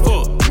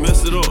sofa.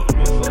 Mess it up.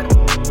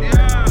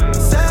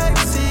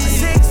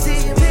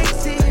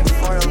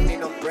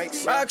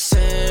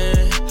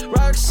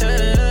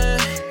 Roxanne,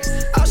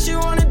 all she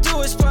wanna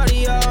do is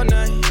party all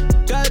night.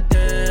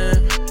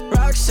 Goddamn,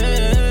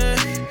 Roxanne,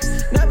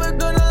 never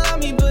gonna love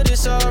me, but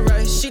it's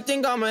alright. She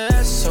think I'm an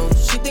asshole,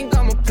 she think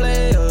I'm a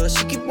player.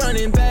 She keep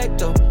running back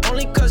though,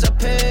 only cause I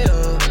pay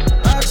her.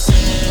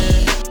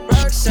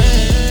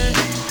 Roxanne,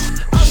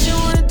 all she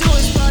wanna do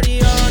is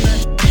party all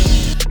night.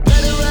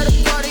 Let her at a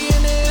party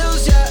in the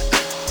hills, yeah.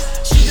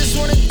 She just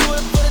wanna do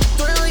it for the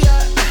thrill,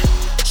 yeah.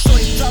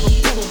 Shorty drive a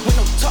Google with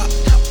no top.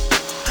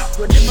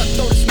 But if I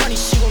throw this money,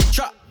 she gon'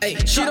 drop. Ay,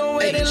 she don't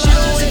wait in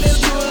line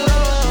too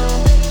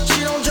long.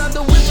 She don't drop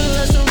the whip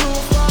unless the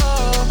roof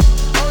fall.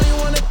 Only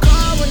wanna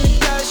call when the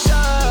cash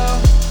shot.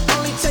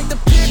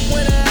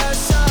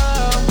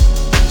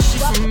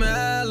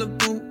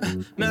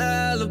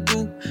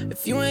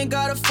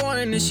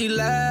 she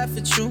laugh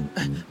at you.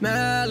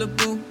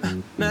 Malibu,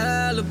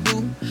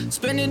 Malibu.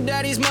 Spending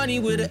daddy's money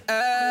with an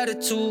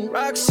attitude.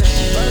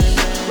 Roxanne,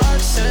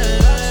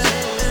 Roxanne.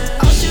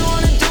 All she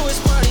wanna do is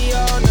party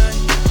all night.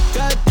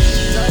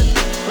 Goddamn,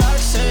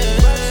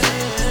 Roxanne.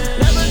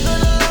 Never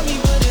gonna love me,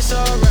 but it's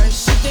alright.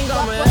 She think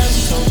I'm an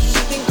asshole.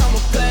 She think I'm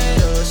a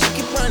player. She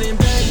keep running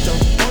back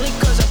though, only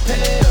cause I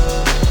pay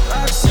her.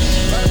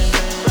 Roxanne,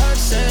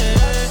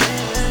 Roxanne.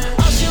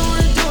 All she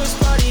wanna do is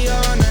party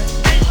all night.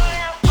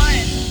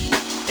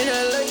 In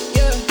LA,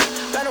 yeah,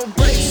 got no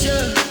brakes,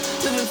 yeah.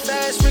 Living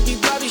fast, Ricky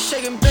Bobby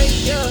shaking bait,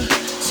 yeah.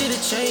 See the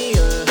chain,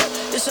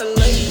 yeah, it's a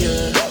late,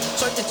 yeah.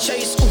 Start the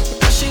chase, ooh,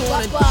 now she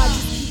wanna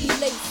keep me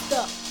laced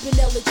up,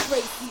 Vanilla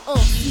Tracy,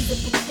 Caesar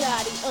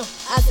Bugatti,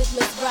 Isaac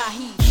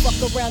Mizrahi. Fuck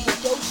around the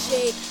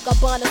Dolce,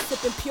 Gabbana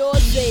sipping Pure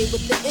Zay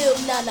with the ill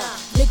nana.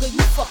 Nigga,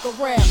 you fuck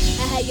around,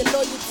 I had your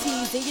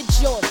loyalties and your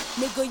joint.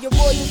 Nigga, your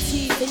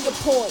royalties and your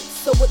points.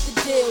 So what the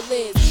deal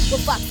is?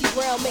 With Foxy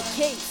Brown met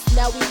Case,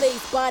 now we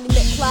lace Bonnie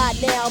met Clyde.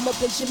 Now I'm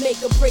up in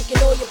Jamaica breaking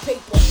all your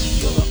paper.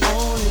 You're the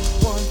only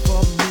one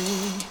for me.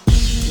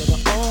 You're the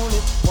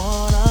only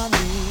one I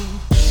need.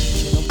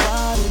 Can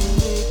nobody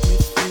make me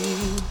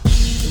feel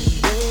the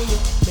way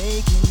you're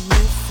making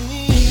me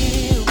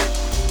feel?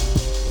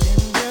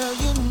 And girl,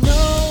 you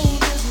know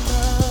this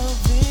love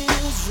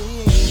is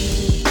real.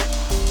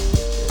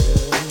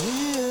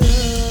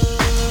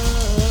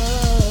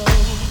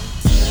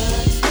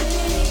 Touch me,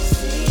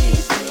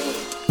 seize me,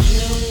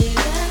 feel me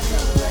and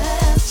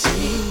caress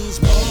me.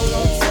 Hold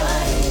on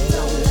tight,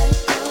 don't let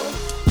go.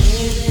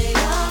 Baby,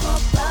 I'm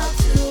about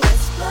to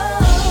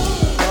explode.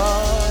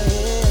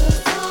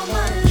 'Cause all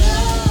my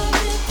love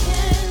you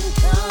can't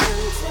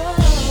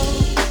control.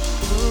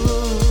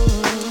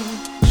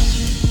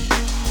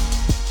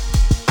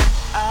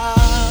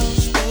 I'll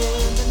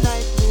spend the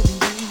night with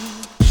you.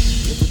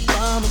 If you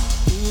promise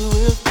you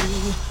will do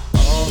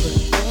all the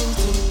things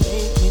to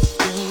make me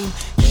scream,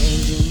 and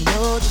you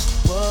know just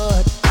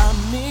what I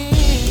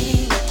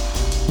mean.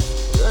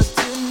 'Cause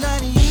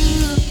tonight you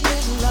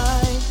is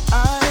like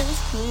ice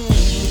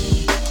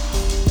cream.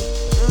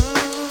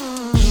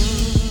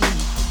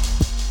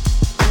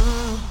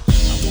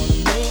 I wanna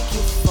make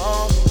you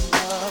fall in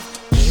love,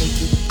 make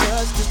you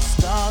touch the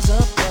stars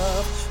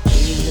above.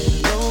 Baby, lay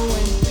low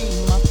and be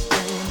my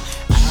friend.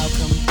 I'll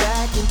come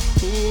back and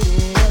hit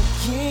it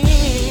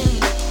again.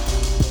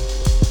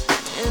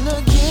 And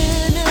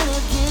again and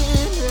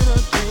again and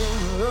again.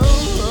 Oh,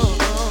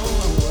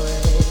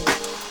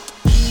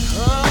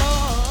 oh,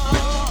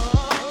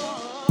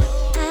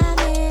 I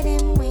met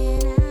him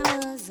when I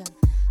was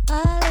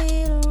a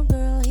little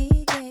girl.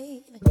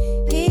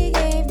 He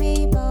gave me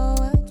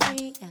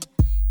poetry.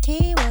 He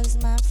was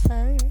my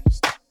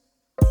first.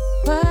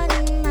 But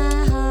in my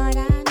heart I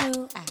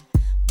knew I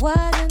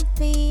wasn't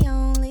the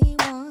only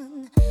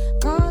one.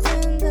 'Cause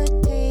when the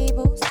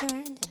tables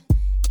turned,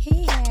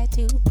 he had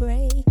to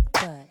break.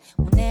 But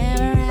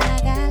whenever I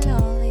got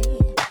lonely,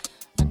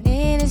 I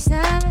needed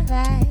some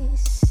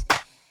advice.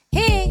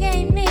 He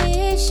gave me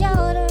his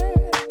shoulder.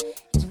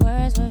 His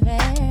words were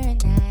very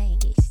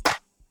nice.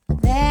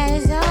 But that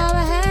is all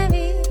behind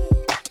me.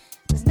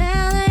 'Cause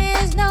now there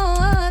is no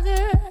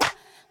other.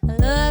 My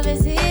love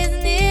is his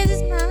and his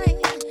is mine.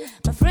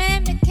 My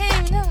friend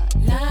became the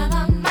love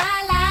of my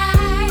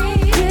life.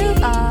 You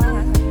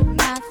are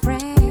my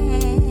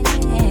friend,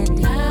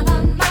 love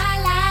of my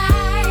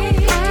life.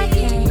 I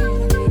can't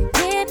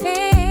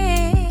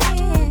depend,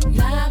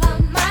 love of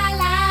my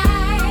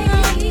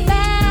life.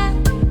 Without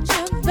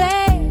you,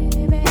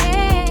 baby,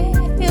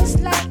 it feels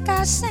like I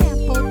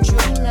sampled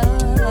true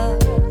love.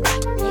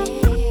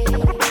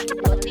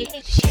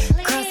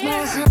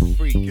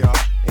 Freak,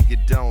 y'all, and you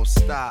don't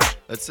stop.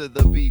 To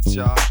the beat,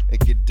 y'all,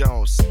 and you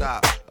don't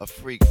stop. A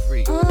freak,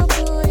 freak. Or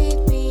could it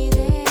be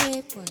that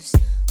it was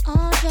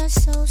all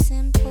just so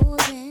simple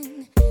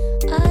then?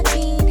 A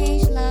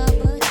teenage love,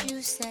 but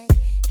you say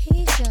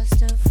he's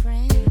just a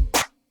friend.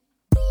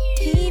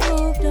 He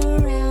moved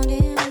around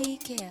and we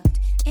kept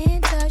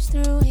in touch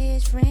through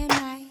his friend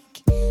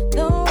Mike.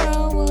 The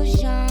world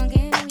was young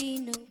and we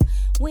knew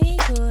we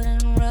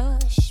couldn't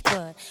rush.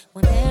 But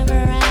whenever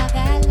I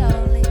got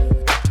lonely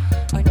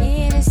or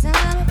needed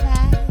some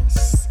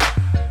advice,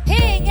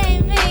 he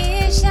gave me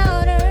his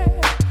shoulder.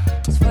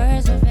 His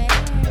words were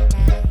very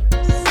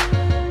nice.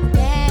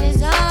 That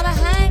is all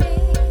behind me.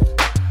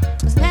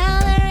 'Cause now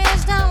there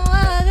is no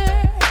other.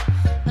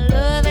 My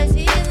love is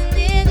his and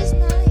his is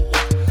mine.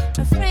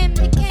 My friend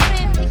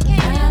became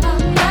love of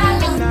my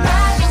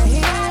life.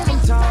 Here's the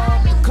top,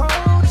 the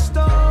coldest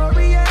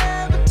story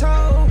ever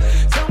told.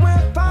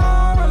 Somewhere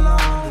far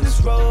along this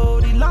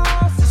road, he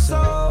lost his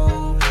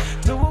soul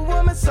to a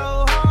woman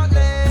so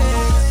heartless.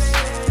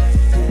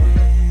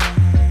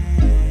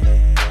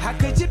 How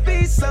could you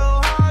be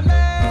so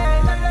heartless?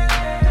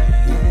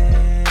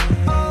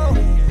 Oh,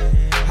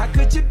 how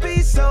could you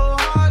be so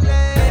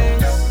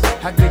heartless?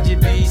 How could you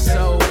be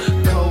so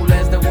cold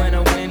as the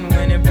winter wind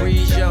when it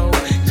breeze, yo?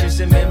 Just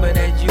remember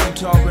that you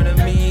talking to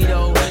me,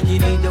 though. You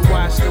need to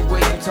watch the way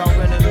you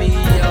talking to me,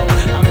 yo.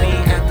 I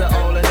mean, after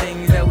all the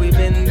things that we've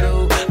been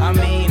through, I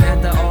mean,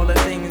 after all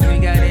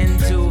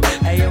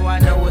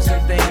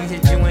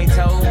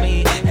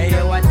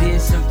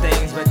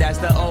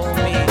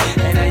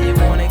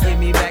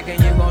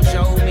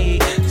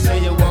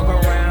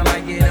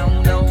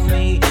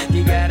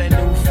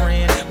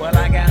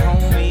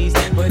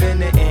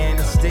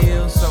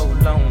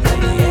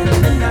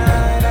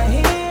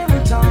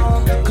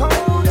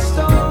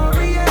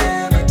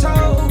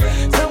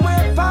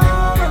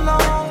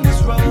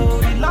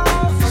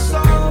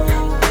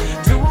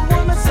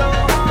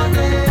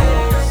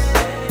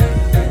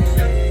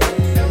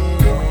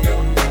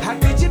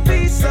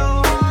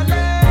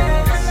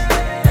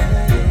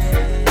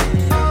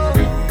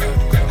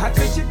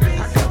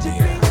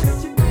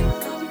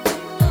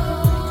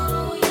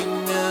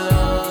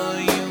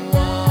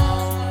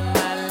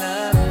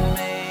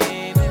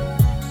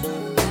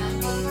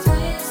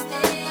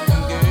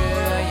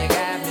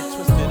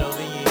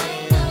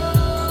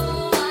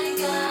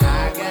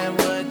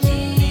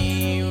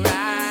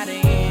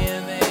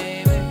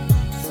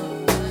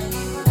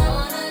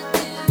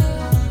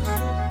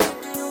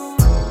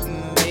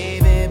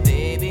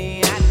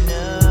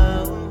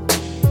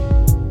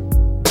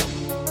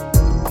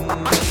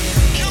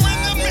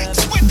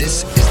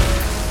This is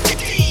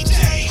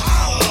DJ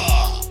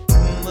Holla.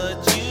 But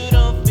you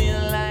don't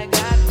feel like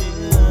I do.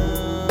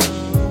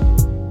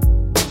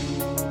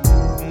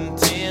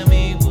 Tell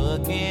me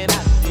what can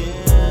I do?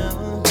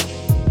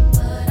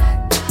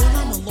 When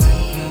I'm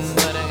alone,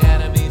 but I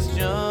gotta be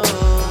strong,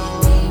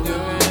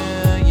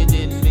 girl. You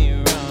did me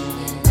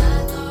wrong.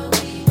 I thought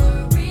we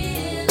were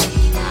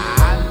really down.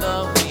 I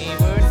thought we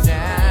were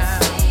down.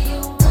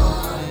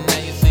 Now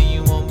you say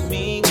you want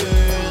me,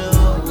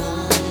 girl.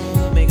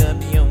 Make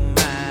up your mind.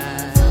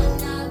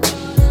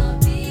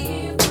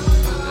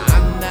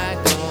 I'm not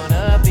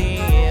gonna be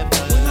here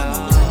for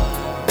long.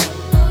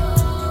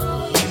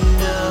 You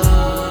know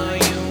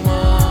you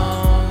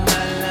want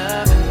my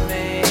loving,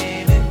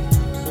 baby.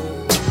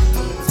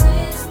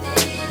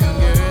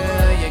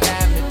 Girl, you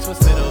got me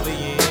twisted over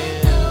you.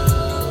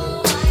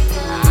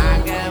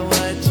 I got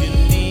what you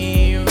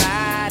need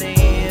right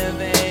here,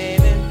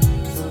 baby.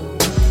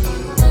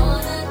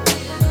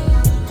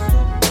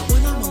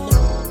 When I'm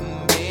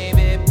alone,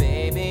 baby,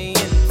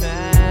 in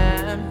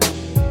time.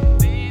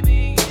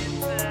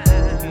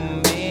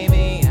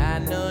 Baby, I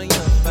know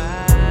you're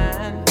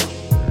fine.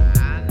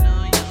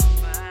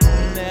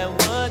 That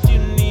what you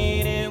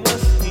needed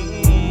was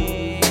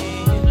here.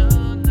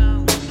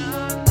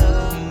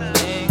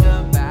 Think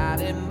about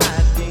it, my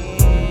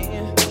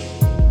dear.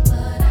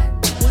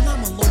 When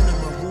I'm alone in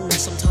my room,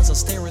 sometimes I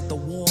stare at the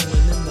wall,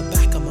 and in the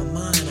back of my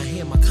mind, I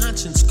hear my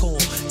conscience call,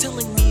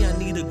 telling me I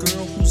need a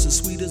girl who's as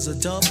sweet as a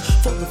dove.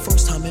 For the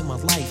first time in my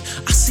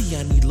life, I see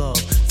I need love.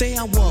 There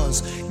I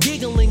was,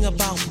 giggling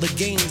about the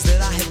games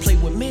that I had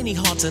played with many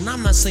hearts, and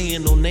I'm not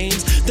saying no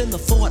names. Then the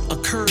thought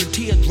occurred,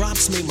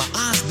 teardrops made my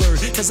eyes burn,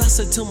 cause I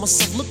said to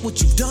myself, look what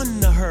you've done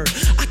to her.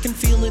 I can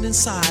feel it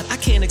inside, I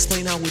can't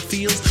explain how it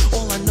feels.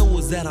 All I know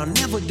is that I'll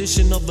never dish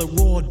another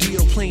raw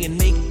deal, playing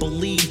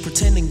make-believe,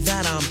 pretending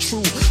that I'm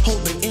true,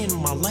 holding in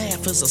my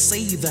laugh as I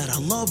say that I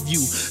love you,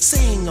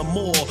 saying I'm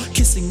more,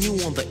 kissing you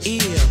on the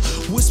ear,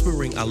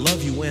 whispering I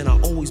love you and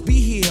I'll always be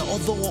here.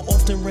 Although I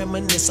often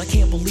reminisce, I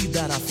can't believe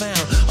that I found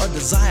a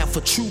desire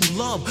for true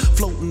love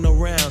floating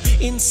around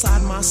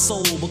inside my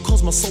soul,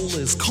 because my soul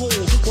is cold.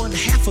 One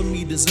half of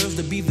me deserves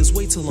to be this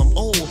way till I'm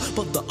old,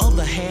 but the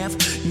other half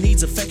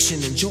needs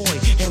affection and joy,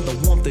 and the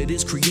warmth that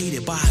is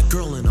created by a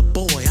girl and a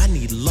boy. I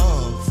need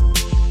love.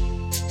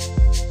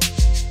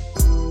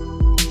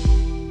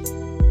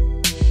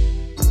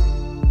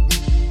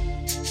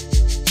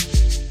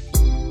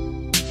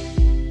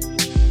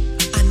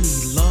 I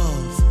need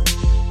love.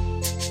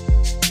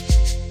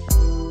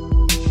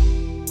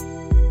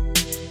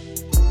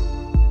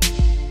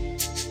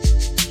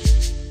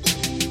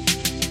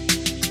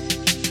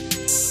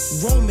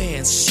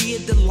 Romance, sheer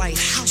delight,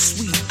 how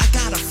sweet. I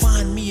gotta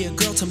find me a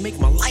girl to make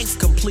my life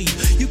complete.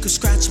 You can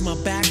scratch my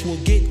back, we'll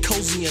get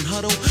cozy and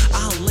huddle.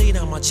 I'll lay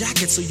down my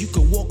jacket so you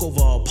can walk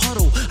over a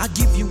puddle. I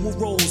give you a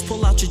rose,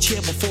 pull out your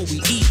chair before we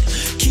eat.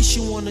 Kiss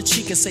you on the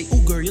cheek and say,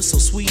 ooh girl, you're so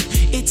sweet.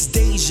 It's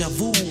deja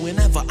vu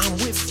whenever I'm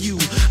with you.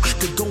 I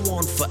could go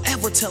on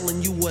forever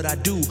telling you what I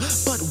do,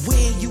 but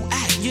where you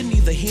at, you're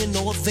neither here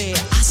nor there.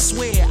 I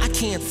swear I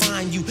can't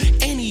find you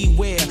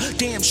anywhere.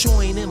 Damn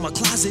sure ain't in my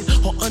closet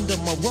or under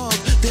my rug.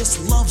 This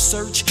love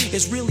search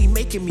is really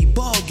making me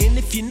bug. And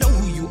if you know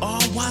who you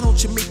are, why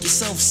don't you make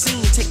yourself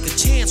seen? Take a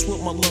chance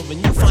with my love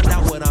and you'll find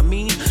out what I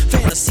mean.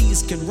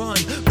 Fantasies can run,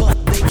 but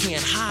they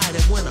can't hide.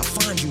 And when I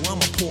find you,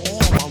 I'ma pour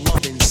all my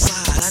love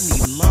inside. I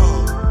need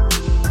love.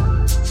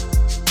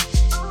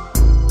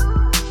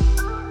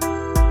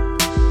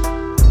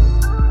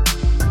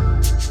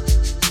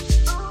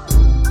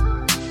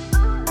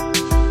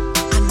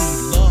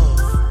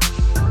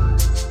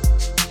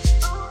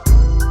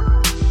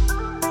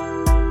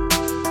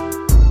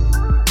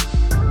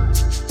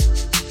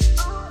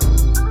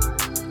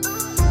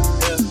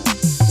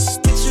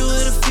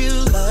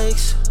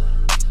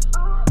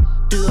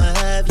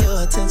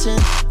 Attention,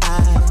 I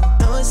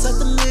know it's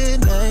after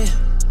midnight,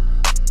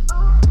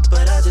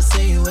 but I just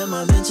see you in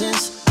my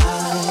mentions.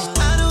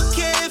 I don't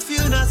care if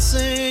you're not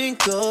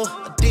single.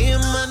 I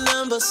DM my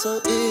number, so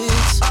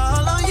it's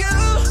all on you.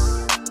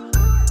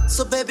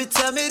 So baby,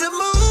 tell me to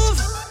move.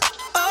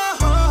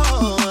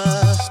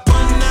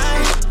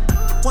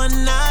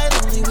 One night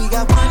only. We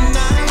got one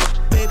night,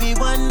 baby,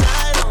 one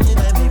night only.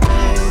 Let me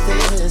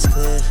make this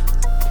clear,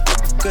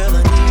 girl.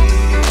 I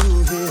need you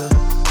here.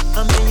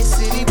 I'm in your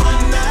city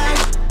one night.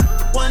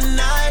 One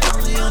night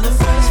only on the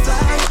first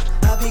flight.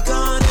 I'll be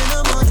gone in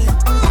the morning.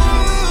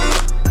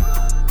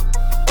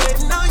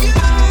 Waiting on you.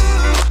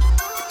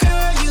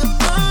 Girl, you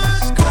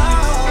must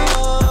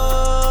call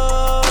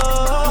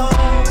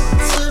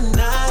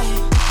tonight.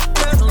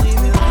 Girl, don't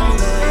leave me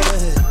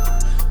lonely.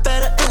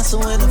 Better answer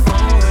when the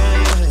phone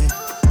rings.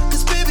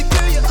 'Cause baby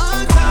girl, you're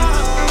on call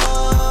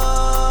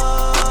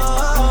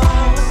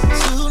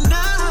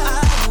tonight.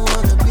 I don't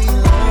wanna be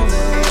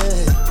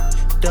lonely.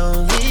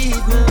 Don't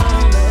leave me lonely.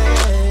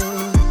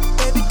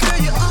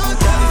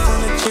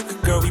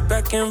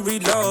 Back and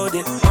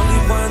reloaded. Only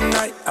one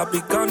night, I'll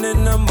be gone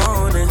in the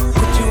morning.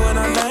 Put you when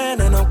I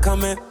land and I'm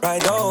coming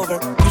right over.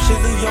 You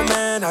should leave your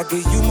man, I'll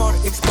give you more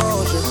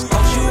exposure.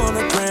 Post you on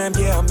the gram,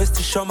 yeah, I'll is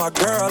to show my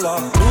girl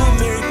off. New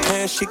Mary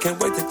pants, she can't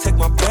wait to take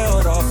my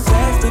belt off.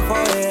 Sassy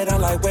forehead,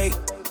 I'm like, wait,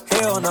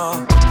 hell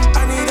no.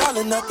 I need all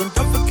or nothing,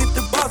 don't forget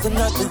the balls or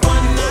nothing.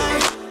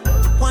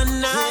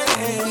 One night,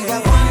 yeah. We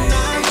got one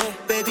night,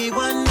 baby,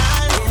 one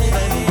night.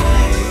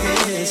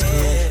 It's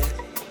good.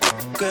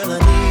 Girl, I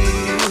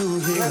need you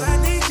here.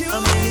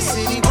 I'm in the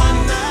city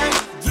one night.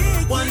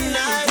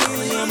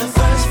 We on the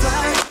first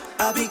flight.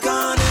 I'll be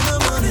gone in the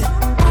morning.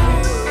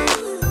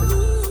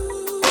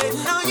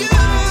 Waiting on you.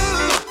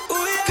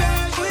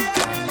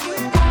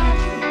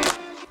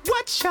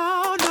 What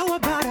y'all know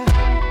about a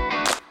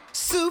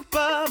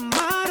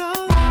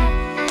supermodel?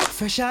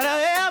 Fresh out of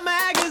Air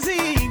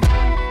magazine.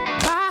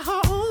 Buy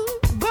her own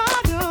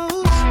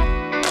bottles.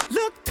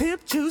 Look,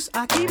 pimp juice,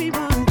 I keep it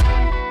running.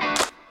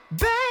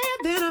 Bad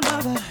than a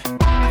mother.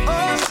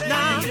 Oh, nah.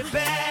 I need a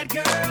bad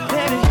girl.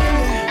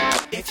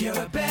 Baby, if you're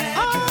a bad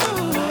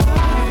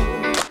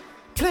girl.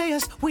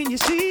 Players, when you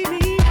see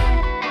me,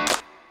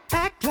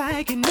 act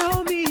like you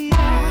know me.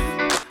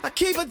 I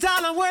keep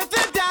 $1 worth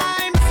of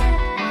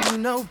dimes. You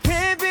know,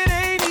 pimping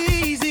ain't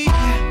easy.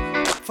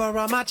 For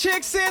all my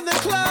chicks in the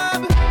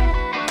club,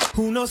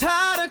 who knows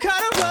how to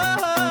cut a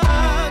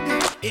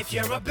rug? If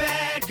you're a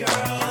bad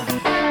girl,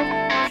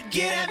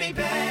 get at me,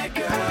 bad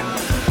girl.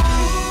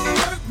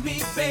 Work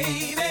me,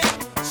 baby,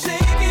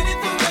 shaking it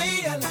the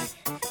way I like.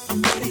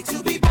 I'm ready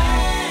to be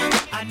bad.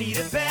 I need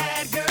a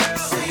bad girl.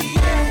 Say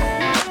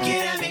yeah,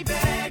 get at me,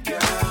 bad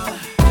girl.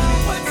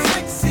 What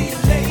sexy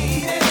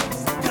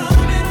ladies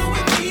coming on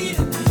with me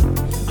tonight?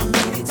 I'm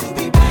ready to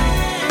be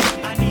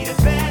bad. I need a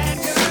bad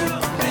girl,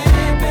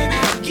 bad baby.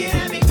 Get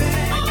at me,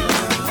 bad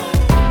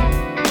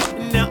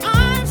girl. Now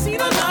I've seen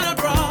a lot of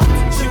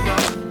bras, you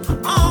know,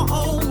 all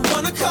on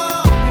one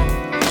accord.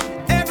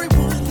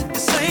 Everyone look the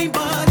same,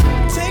 but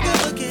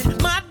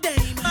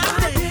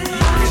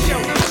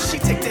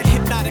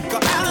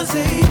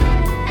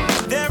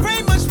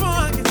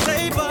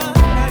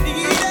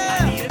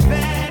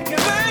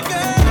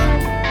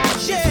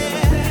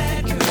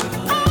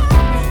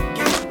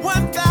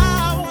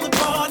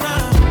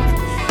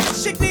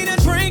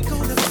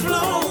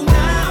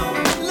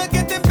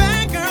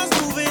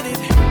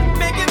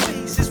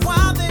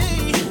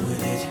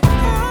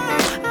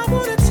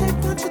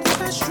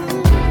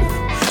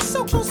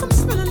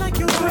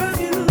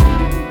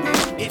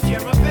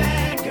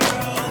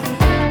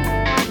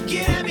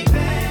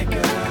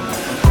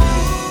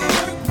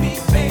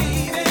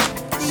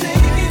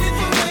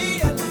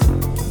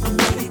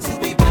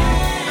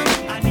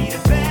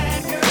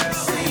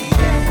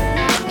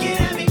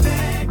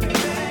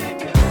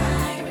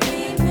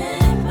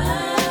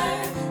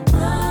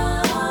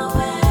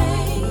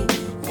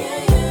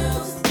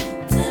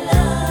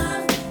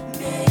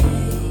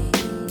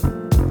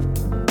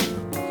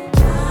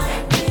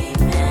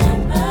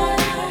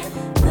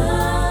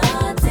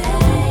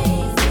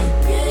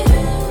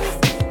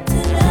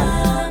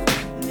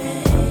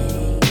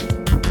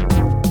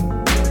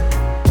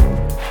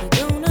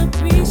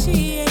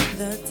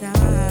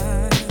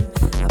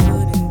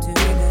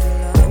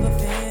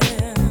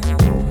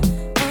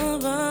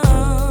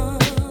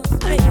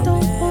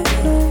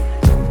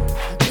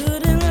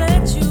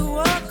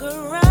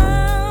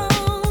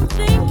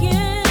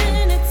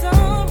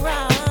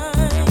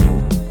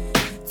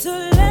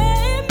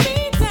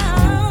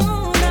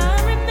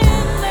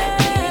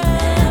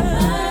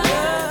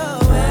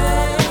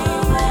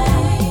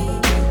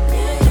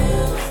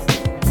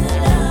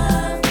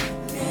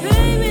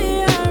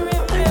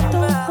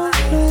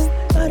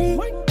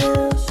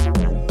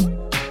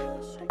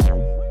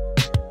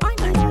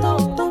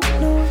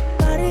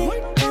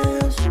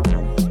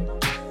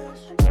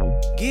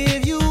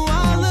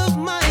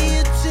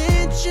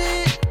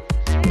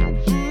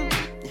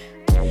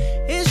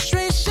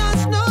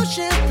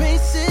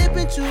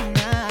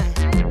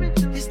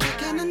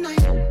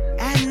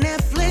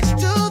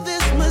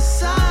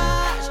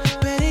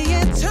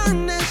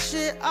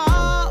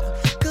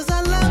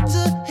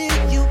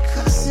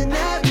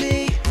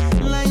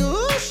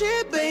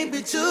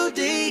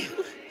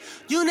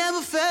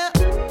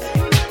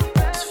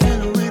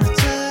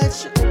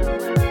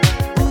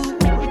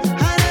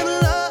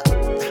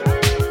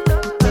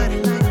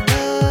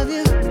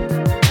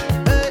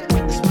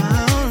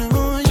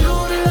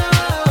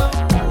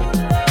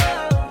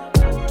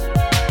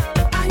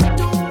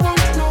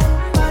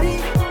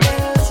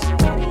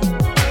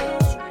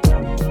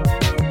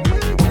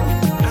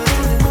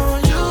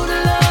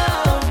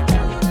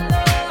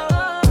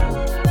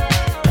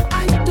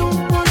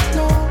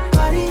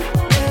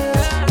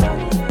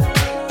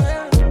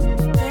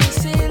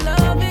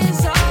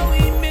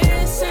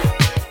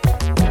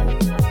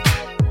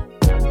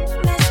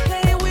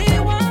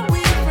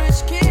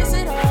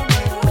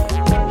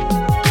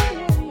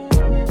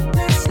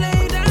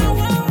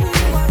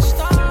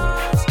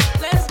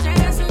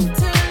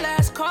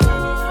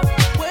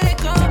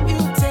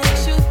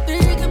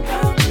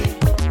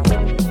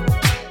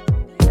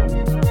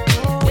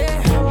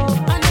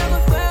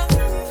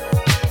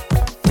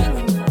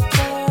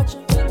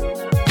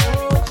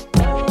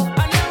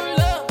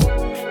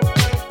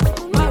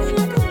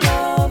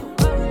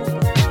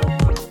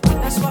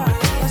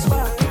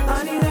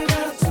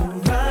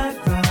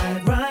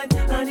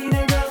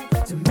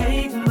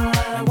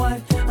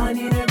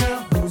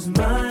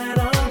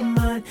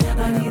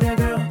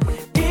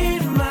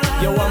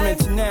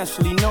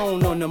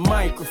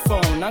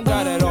microphone. I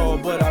got it all,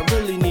 but I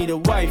really need a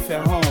wife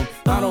at home.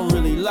 I don't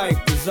really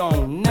like the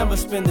zone, never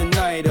spend the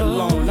night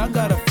alone. I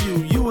got a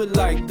few, you would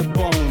like the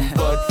bone,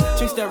 but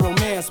chicks that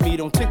romance me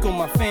don't tickle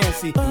my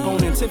fancy.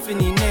 Boning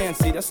Tiffany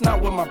Nancy, that's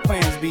not what my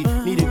plans be.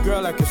 Need a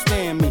girl that can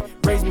stand me,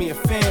 raise me a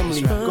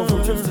family. Go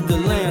from trips to the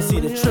land, see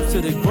the trips to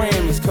the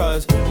Grammys.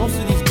 Cause most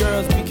of these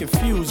girls be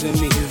confusing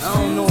me. I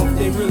don't know if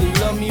they really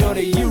love me or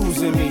they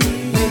using me.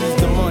 Maybe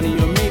it's the money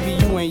or maybe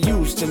you ain't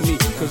used to me.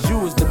 Cause you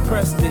was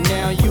depressed and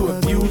now you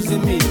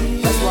abusing me.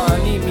 That's why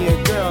I need me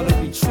a girl to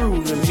be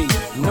true to me.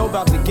 Know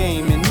about the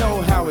game and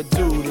know how it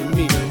do to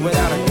me.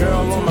 Without a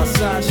girl on my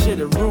side,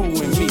 shit'll ruin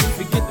me.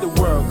 Forget the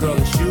world, girl,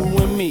 it's you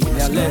and me.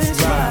 Now let's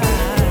ride.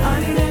 I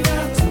need a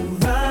girl to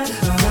ride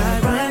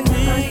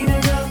me. I need a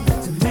girl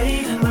to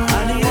make my I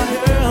need a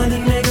girl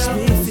that makes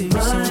me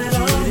feel so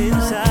good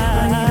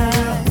inside.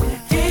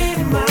 Give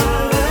my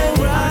life.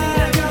 I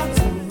need a girl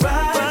to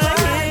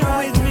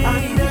ride with me. I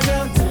need a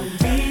girl to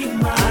be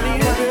my I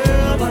need a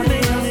girl that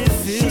makes me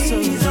feel so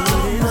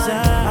good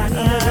inside. I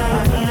need a girl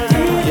to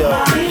be my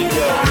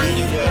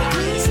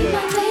See,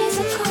 my days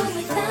are cold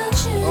without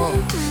you,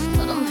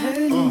 but I'm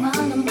hurting while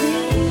I'm with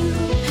you.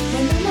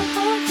 And then my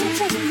heart can't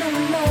take no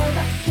more.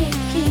 I can't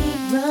keep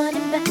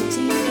running back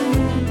to you.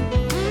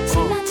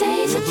 See, my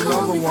days are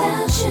cold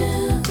without you,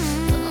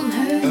 but I'm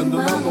hurting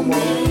while I'm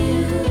with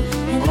you.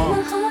 And then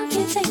my heart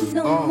can't take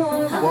no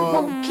more. I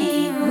won't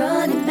keep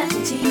running back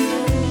to you.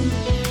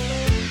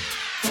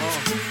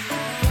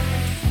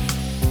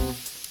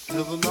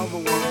 Here's another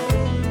one.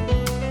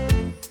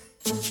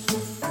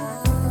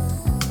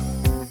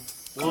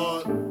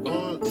 What?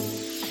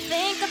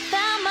 Think I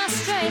found my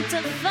strength to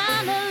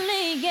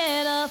finally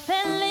get up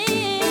and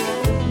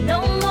leave. No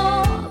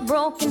more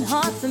broken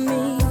heart for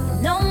me.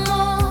 No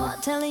more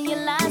telling your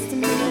lies to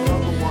me.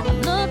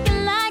 I'm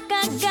looking like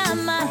I got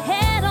my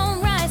head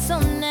on right, so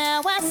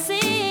now I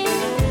see.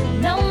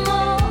 No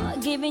more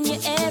giving you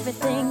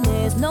everything.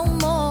 There's no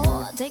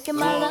more taking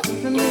my love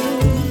from me.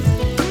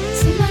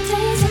 See, my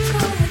days are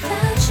cold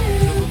without you,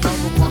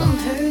 but I'm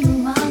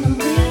hurting while I'm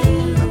with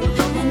you.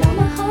 And now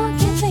my heart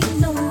can't take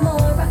no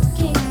more. I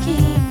can't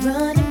keep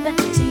running back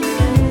to you.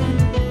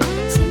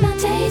 See, my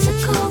days are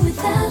cold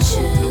without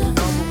you,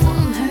 but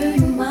I'm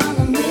hurting while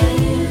I'm with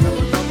you.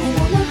 And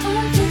now my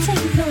heart can't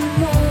take no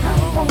more. I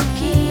won't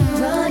keep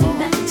running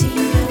back to you.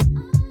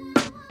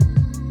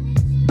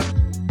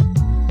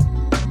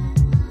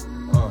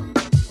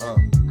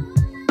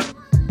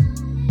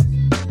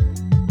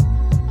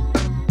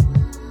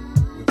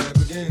 What type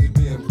of games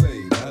being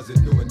played? How's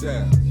it going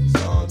down? It's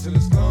on to the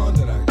scorn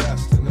that I got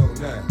to know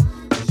now.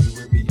 Is you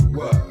with me, you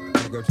what?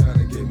 Think I'm trying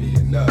to get me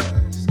a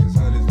nudge. Cause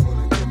honey's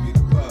wanna give me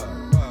the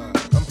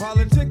vibe. I'm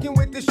politicking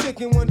with the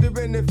chicken,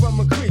 wondering if I'm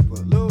a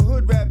creeper. Little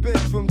hood rat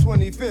bitch from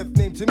 25th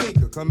named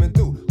Tamika. Coming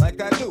through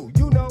like I do,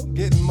 you know,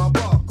 getting my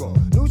bark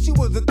on. Knew she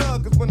was a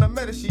thug cause when I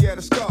met her she had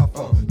a scarf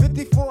on.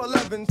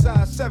 54'11",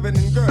 size 7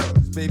 and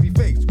girls. Baby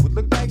face would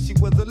look like she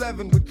was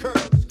 11 with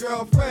curls.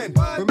 Girlfriend,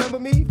 remember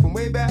me from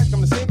way back?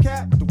 I'm the same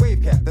cat with the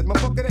wave cap. That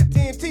motherfucker that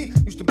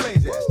TNT used to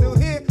blaze at. Still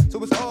here,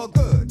 so it's all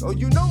good. Oh,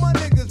 you know my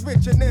niggas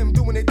rich and them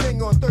doing their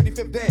thing on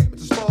 35th Dam.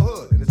 It's a small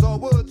hood and it's all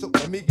wood, so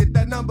let me get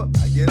that number.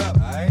 I get up,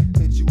 alright?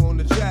 Hit you on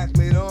the track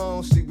later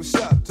on, see what's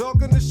up.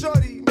 Talking to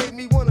shorty made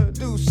me wanna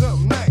do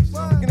something nice.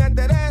 Looking at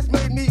that ass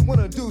made me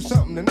wanna do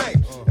something tonight.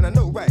 And I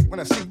know right when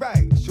I see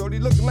right. Shorty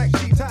looking like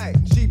she tight,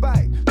 she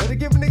bite. Let her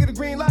give a nigga the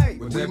green light.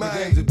 What type of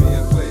games are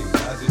being played?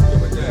 How's it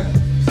going down?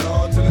 It's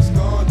on till it's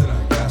gone, then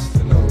I got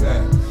to know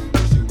that.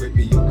 Is you with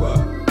me, you what?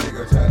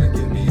 Nigga trying to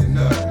get me a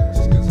nut.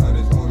 Just cause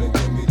honey's wanna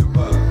give me the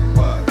bug.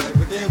 What type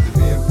of games are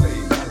being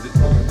played? How's it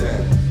going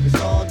down? It's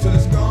on till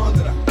it's gone,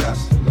 then I got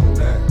to know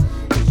that.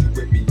 Is you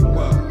with me, you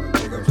what?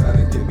 Nigga trying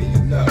to get me a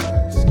nut.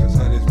 Just cause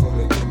honey's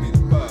wanna give me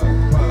the bug.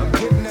 I'm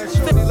hitting that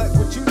shorty like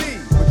what you need,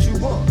 what you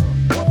want.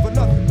 Want for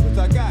nothing, cause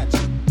I got you.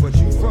 What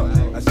you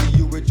front? I see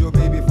you with your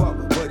baby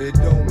father, but it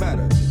don't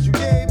matter. Since you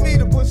gave me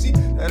the pussy,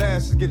 that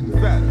ass is getting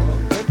fatter.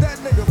 Let that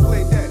nigga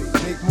play daddy,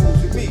 make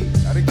moves with me.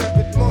 I done kept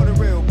it more than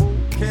real, boo.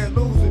 Can't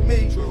lose with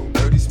me.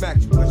 Dirty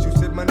smacked you, cause you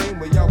said my name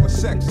when y'all was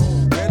sexy.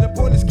 Ran up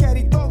on this cat,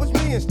 he thought was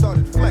me and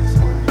started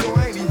flexing. You know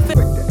I ain't even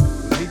with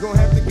that. We gon'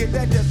 have to get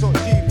that just on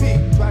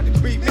GP. Tried to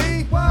creep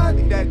me, why?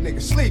 That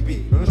nigga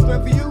sleepy. On the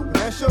strength for you,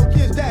 that's your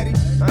kid's daddy.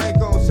 I ain't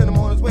gon' send him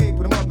on his way,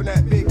 put him up in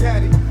that big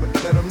caddy.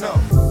 But let him know,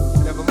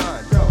 never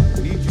mind, yo,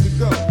 need you to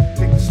go.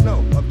 Take the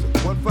snow up to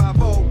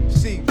 150,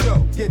 see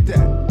Joe, get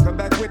that. Come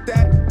back with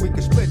that, we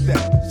can split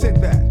that.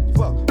 Sit back,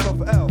 fuck, go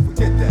for L,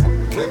 forget that.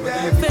 With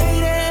that.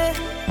 Faded,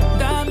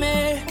 got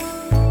me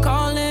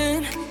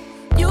calling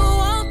you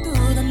all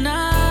through the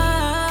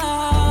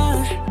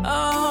night.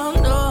 Oh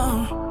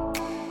no.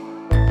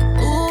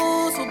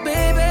 Ooh, so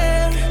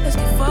baby, let's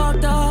get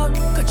fucked up.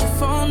 Cut your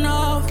phone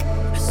off.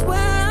 I swear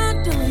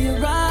I'll do you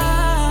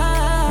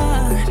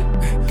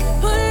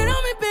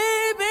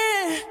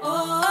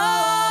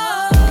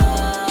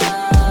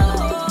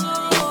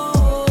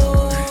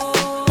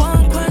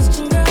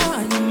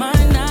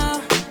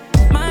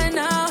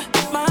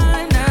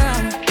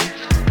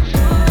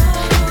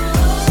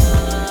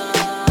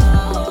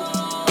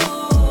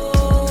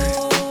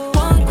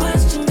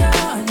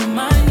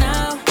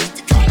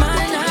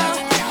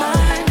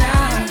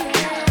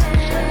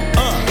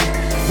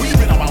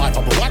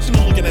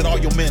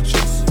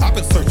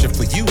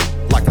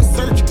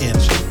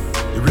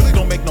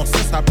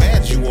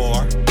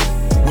are.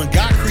 When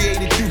God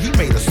created you, he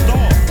made a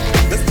star.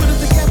 Let's put it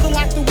together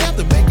like the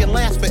weather, make it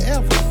last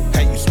forever.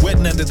 Hey, you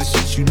sweating under the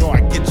sheets, you know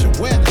I get you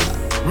wet.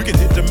 We can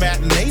hit the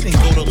matinee and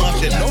go to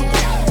lunch at no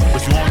time.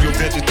 But you on your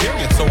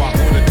vegetarian, so I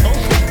ordered tofu.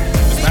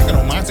 It's knocking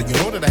on mine, so you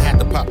know that I had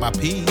to pop my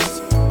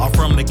peas. I'm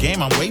from the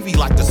game, I'm wavy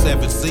like the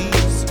 7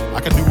 Seas. I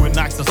can do it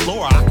nice and slow,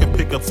 or I can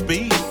pick up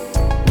speed.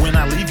 When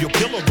I leave, your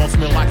pillow gon'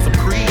 smell like some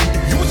Creed.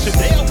 You a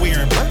Chanel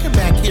wearing, Birkin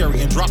back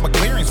carrying, drop a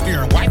clearance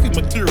steering, wifey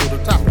material, the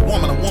type of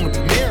woman I wanna be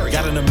married.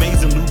 Got an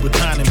amazing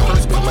Louboutin and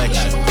purse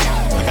collection.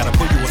 I gotta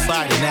put you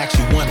aside and ask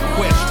you one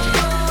question.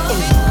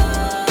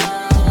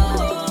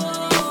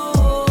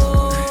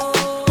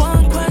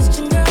 One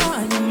question, girl,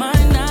 are you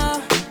mine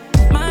now?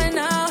 Mine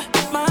now,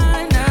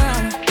 mine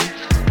now.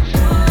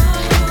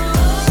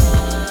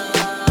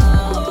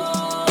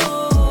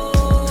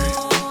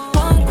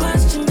 One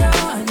question, girl,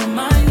 are you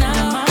mine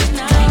now? Mine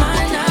now,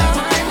 mine now,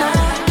 mine now.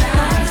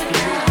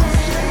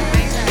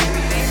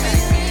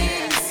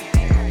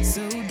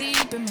 So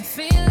deep in my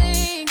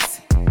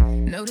feelings,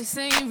 no, this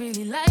ain't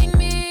really like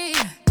me.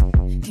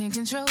 Can't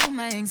control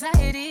my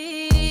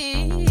anxiety.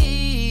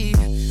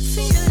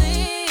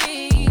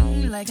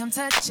 Feeling like I'm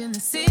touching the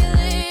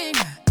ceiling.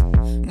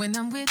 When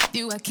I'm with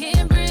you, I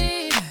can't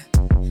breathe.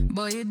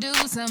 Boy, you do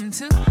something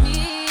to me.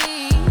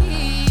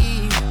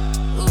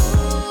 Ooh,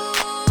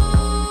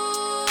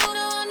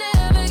 no, I'll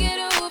never get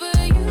over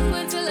you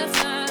until I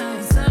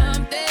find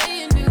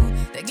something new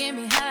that get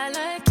me high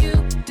like you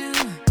do.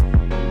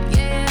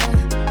 Yeah.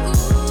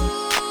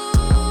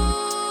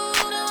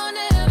 No, I'll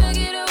never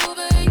get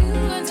over you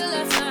until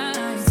I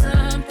find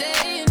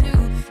something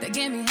new that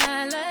get me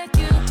high like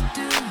you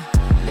do.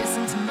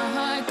 Listen to my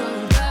heart go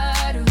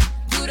ba-do,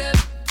 boot-up,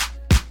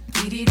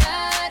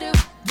 dee-dee-da-do,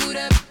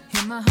 boot-up.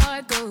 Hear my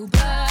heart go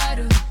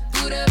ba-do,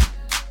 boot-up,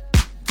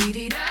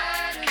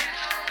 dee-dee-da-do.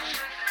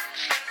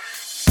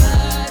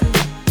 Ba-do,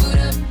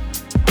 boot-up,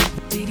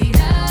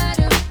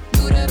 dee-dee-da-do,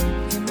 boot-up.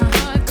 Hear my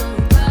heart go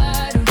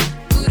ba-do,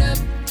 boot-up.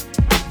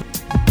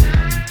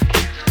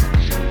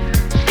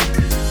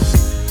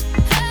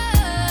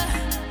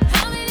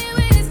 How many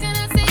ways can I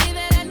say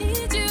that I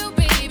need you,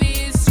 baby?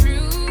 It's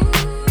true.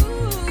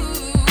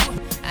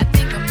 I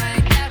think I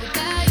might die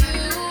without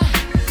you.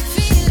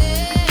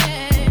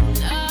 Feeling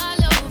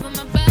all over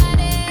my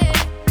body.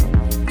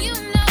 You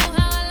know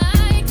how I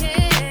like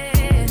it.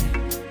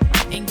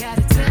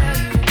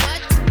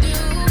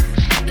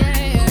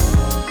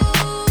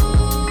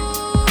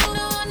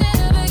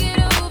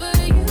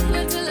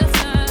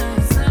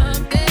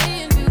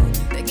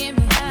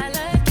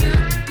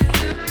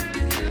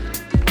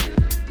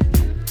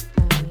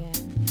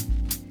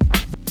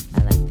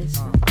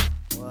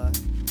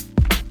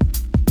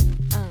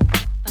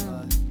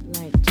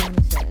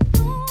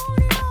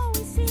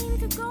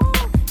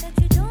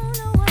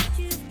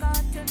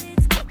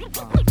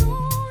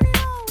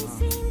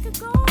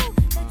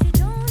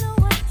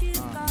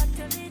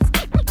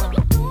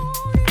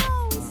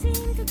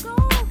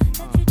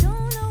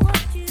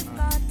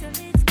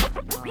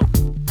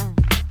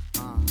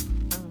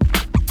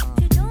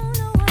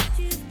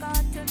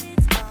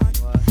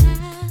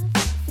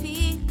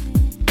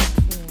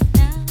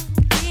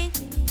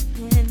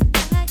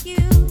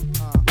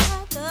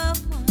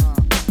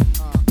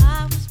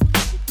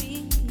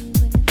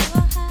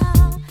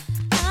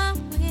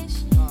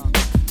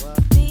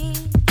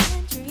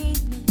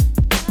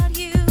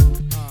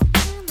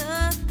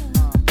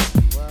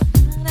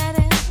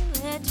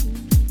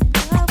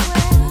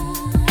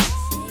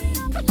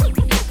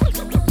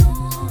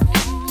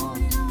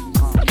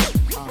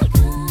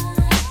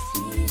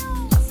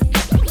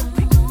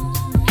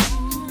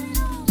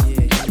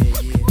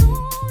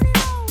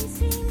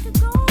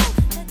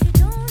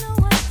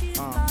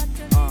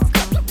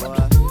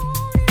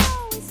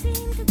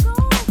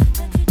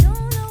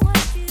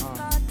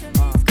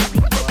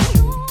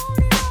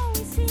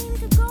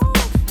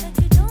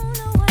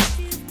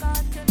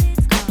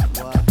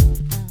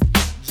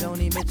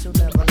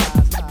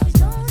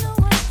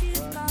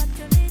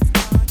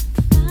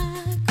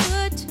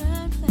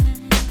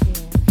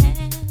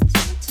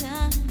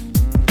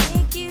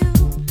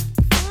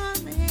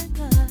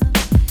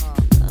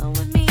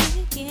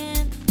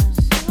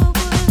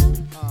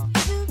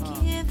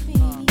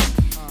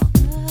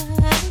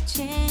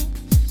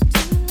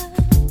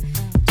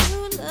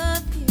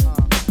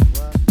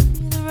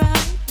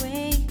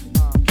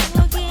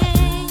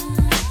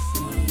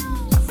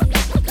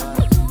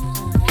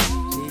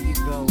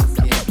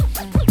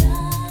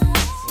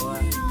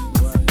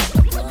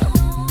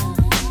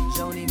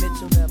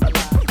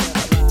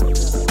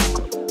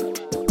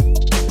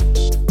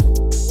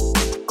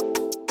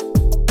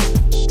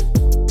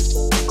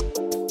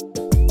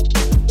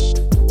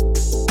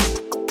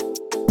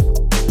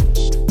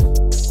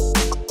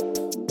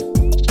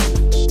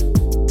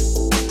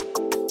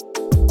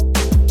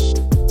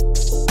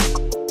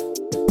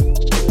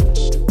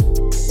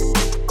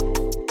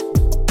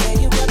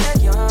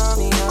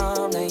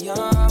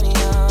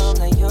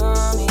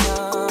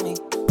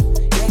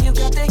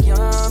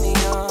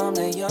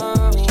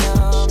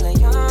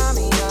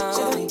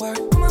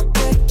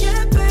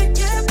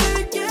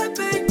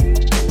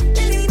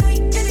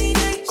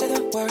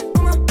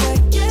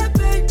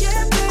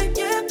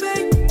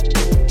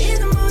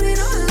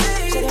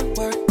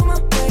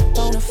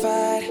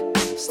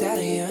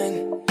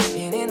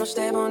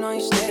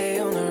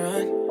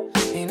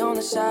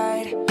 the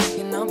side,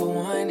 you're number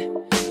one.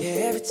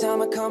 Yeah, every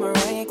time I come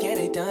around, you get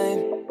it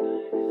done.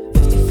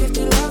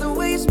 50-50, love the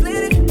way you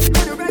split it.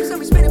 100 racks on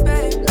me, spin it,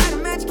 babe. Light a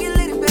match, get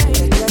lit,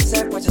 babe. Jet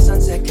set, watch the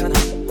sunset, kinda.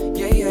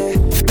 Yeah, yeah.